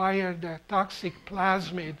that acquire the toxic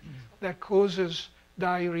plasmid that causes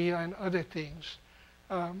diarrhea and other things.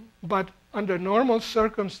 But under normal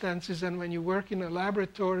circumstances and when you work in a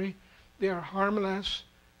laboratory, they are harmless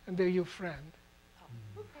and they're your friend.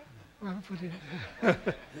 Well, put it.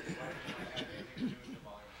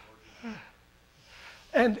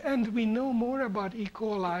 And we know more about E.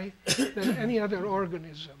 coli than any other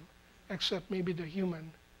organism, except maybe the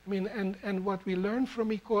human. I mean, and what we learned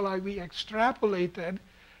from E. coli, we extrapolated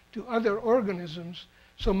to other organisms.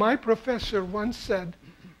 So my professor once said,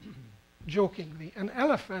 jokingly, an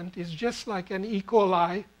elephant is just like an E.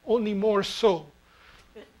 coli, only more so.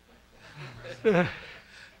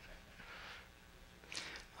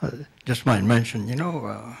 Just might mention,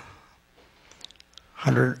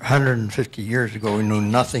 150 years ago, we knew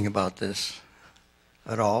nothing about this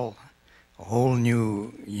at all. A whole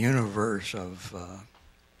new universe of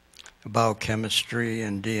biochemistry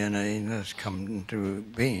and DNA has come into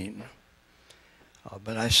being.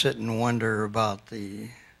 But I sit and wonder about you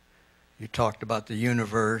talked about the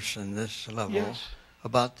universe and this level, Yes.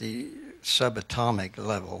 about the subatomic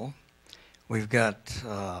level. We've got,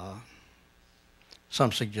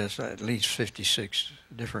 some suggest at least 56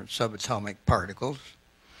 different subatomic particles,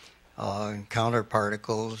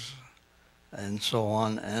 counterparticles, and so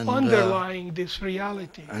on. And Underlying this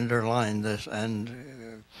reality. underlying this,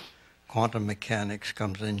 and quantum mechanics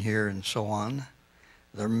comes in here and so on.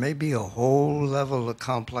 There may be a whole level of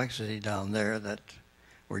complexity down there that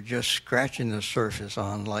we're just scratching the surface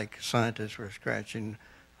on, like scientists were scratching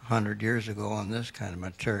 100 years ago on this kind of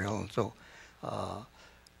material. And so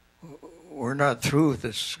we're not through with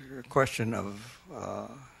this question of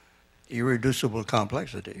irreducible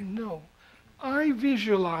complexity. No. I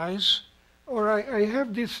visualize, or I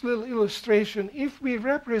have this little illustration. If we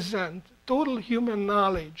represent total human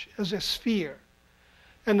knowledge as a sphere,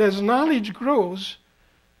 and as knowledge grows,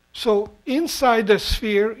 so inside the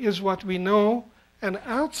sphere is what we know, and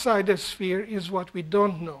outside the sphere is what we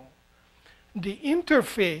don't know. The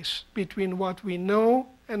interface between what we know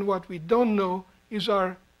and what we don't know is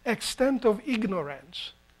our extent of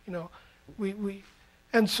ignorance.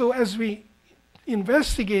 And so as we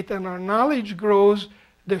investigate and our knowledge grows,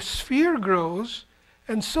 the sphere grows,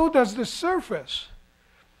 and so does the surface.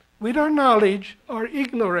 With our knowledge, our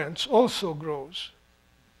ignorance also grows.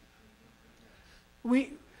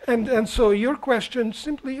 And so your question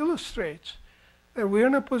simply illustrates that we're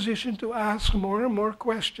in a position to ask more and more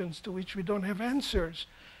questions to which we don't have answers.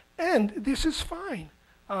 And this is fine.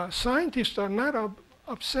 Scientists are not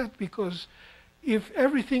upset, because if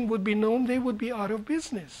everything would be known, they would be out of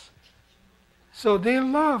business. So they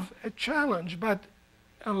love a challenge, but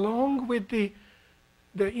along with the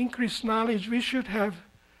increased knowledge, we should have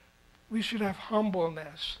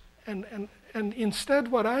humbleness. And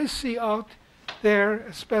instead, what I see out there,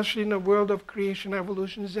 especially in the world of creation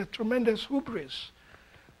evolution, is a tremendous hubris,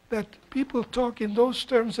 that people talk in those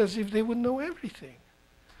terms as if they would know everything.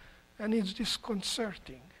 And it's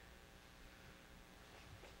disconcerting.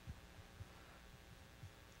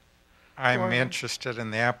 I'm interested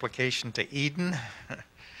in the application to Eden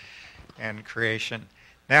and creation.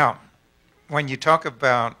 Now, when you talk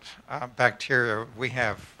about bacteria, we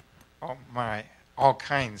have all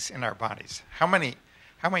kinds in our bodies. How many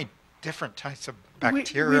different types of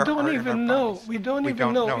bacteria we don't are even in our know. bodies? We don't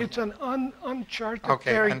even know. It's an uncharted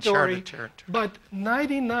territory. Uncharted territory. But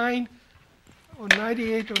 99 or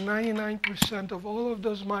 98 or 99% of all of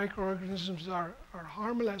those microorganisms are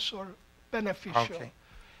harmless or beneficial. Okay.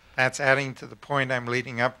 That's adding to the point I'm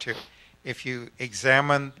leading up to. If you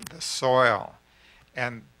examine the soil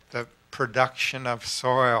and the production of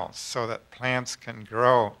soil so that plants can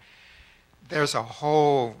grow, there's a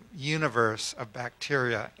whole universe of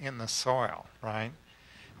bacteria in the soil, right?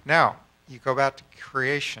 Now, you go back to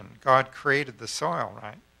creation. God created the soil,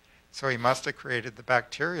 right? So he must have created the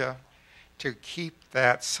bacteria to keep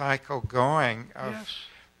that cycle going of Yes.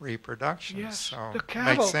 reproduction. Yes. So The it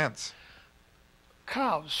cattle. makes sense.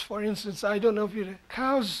 Cows, for instance, I don't know if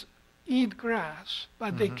cows eat grass,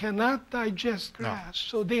 but they cannot digest grass.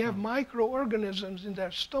 So they have microorganisms in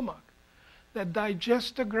their stomach that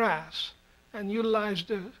digest the grass and utilize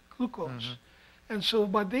the glucose. And so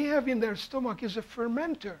what they have in their stomach is a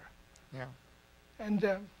fermenter. Yeah. And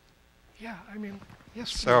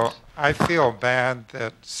yes. So please. I feel bad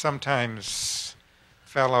that sometimes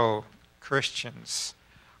fellow Christians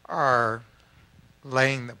are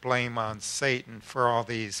laying the blame on Satan for all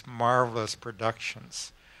these marvelous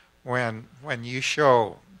productions, when you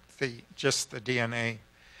show just the DNA,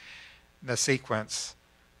 the sequence,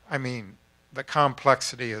 I mean, the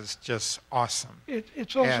complexity is just awesome.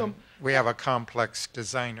 It's also And we have a complex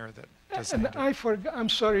designer that And I'm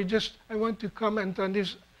sorry, I want to comment on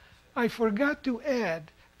this. I forgot to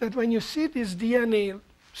add that when you see this DNA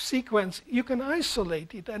sequence, you can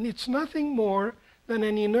isolate it, and it's nothing more than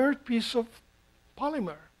an inert piece of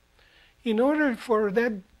polymer. In order for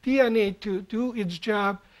that DNA to do its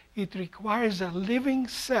job, it requires a living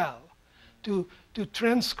cell to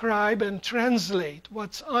transcribe and translate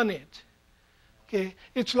what's on it. Okay?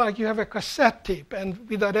 It's like you have a cassette tape, and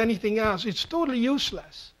without anything else, it's totally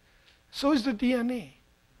useless. So is the DNA.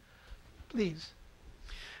 Please.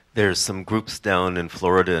 There's some groups down in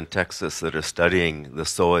Florida and Texas that are studying the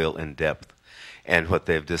soil in depth. And what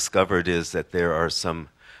they've discovered is that there are some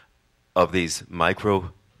of these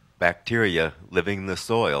microbacteria living in the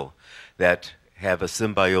soil that have a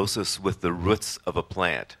symbiosis with the roots of a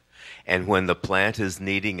plant. And when the plant is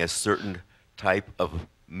needing a certain type of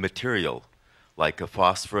material, like a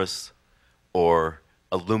phosphorus or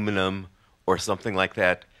aluminum or something like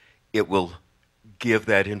that, it will give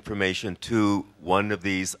that information to one of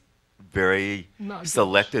these very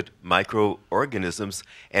selected microorganisms,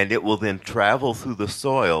 and it will then travel through the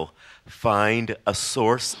soil, find a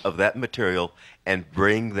source of that material, and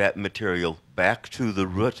bring that material back to the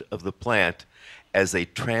root of the plant as a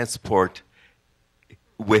transport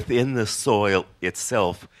within the soil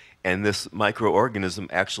itself. And this microorganism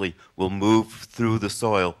actually will move through the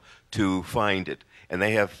soil to find it. And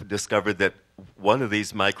they have discovered that one of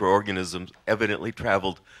these microorganisms evidently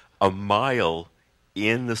traveled a mile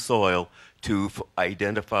in the soil to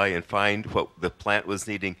identify and find what the plant was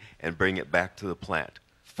needing and bring it back to the plant.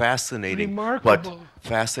 Fascinating. Remarkable.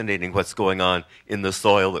 Fascinating what's going on in the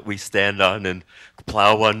soil that we stand on and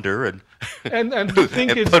plow under and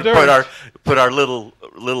think and it's put dirt. our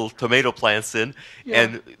little tomato plants in,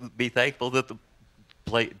 and be thankful that the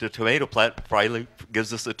tomato plant finally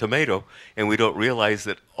gives us a tomato, and we don't realize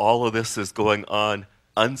that all of this is going on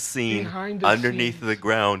unseen underneath the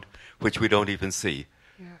ground, which we don't even see.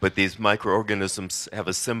 Yeah. But these microorganisms have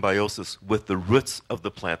a symbiosis with the roots of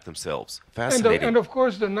the plant themselves. Fascinating. And of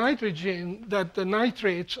course, the nitrogen, that the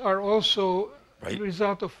nitrates are also a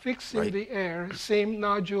result of fixing the air, same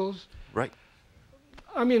nodules. Right.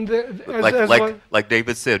 I mean, like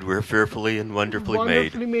David said, we're fearfully and wonderfully made.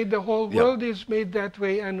 Wonderfully made. The whole world is made that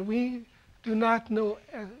way, and we do not know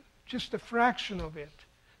just a fraction of it.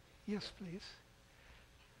 Yes, please.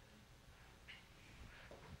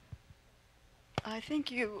 I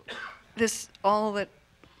think all that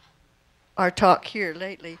our talk here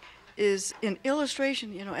lately is an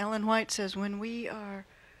illustration. You know, Ellen White says when we are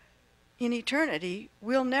in eternity,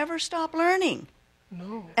 we'll never stop learning.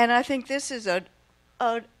 No. And I think this is an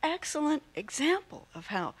excellent example of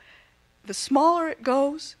how the smaller it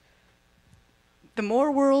goes, the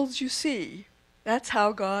more worlds you see. That's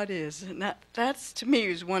how God is. And that's to me,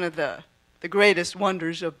 is one of the greatest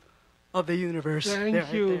wonders of the universe.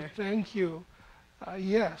 Thank you.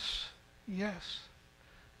 Yes.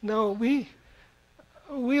 No, we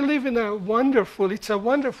live in it's a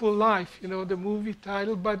wonderful life, you know, the movie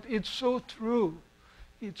title, but it's so true.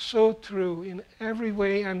 It's so true in every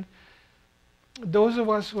way. And those of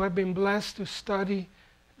us who have been blessed to study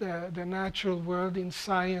the natural world in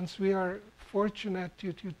science, we are fortunate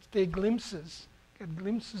to get glimpses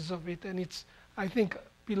of it. And it's, I think,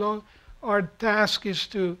 our task is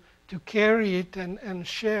to carry it and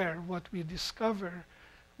share what we discover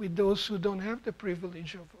with those who don't have the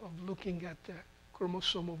privilege of looking at the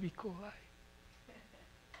chromosome of E.coli.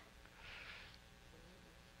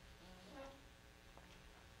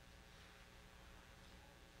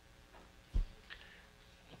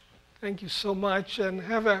 Thank you so much, and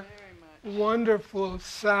have a wonderful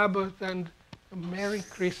Sabbath and a Merry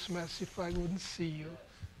Christmas if I wouldn't see you.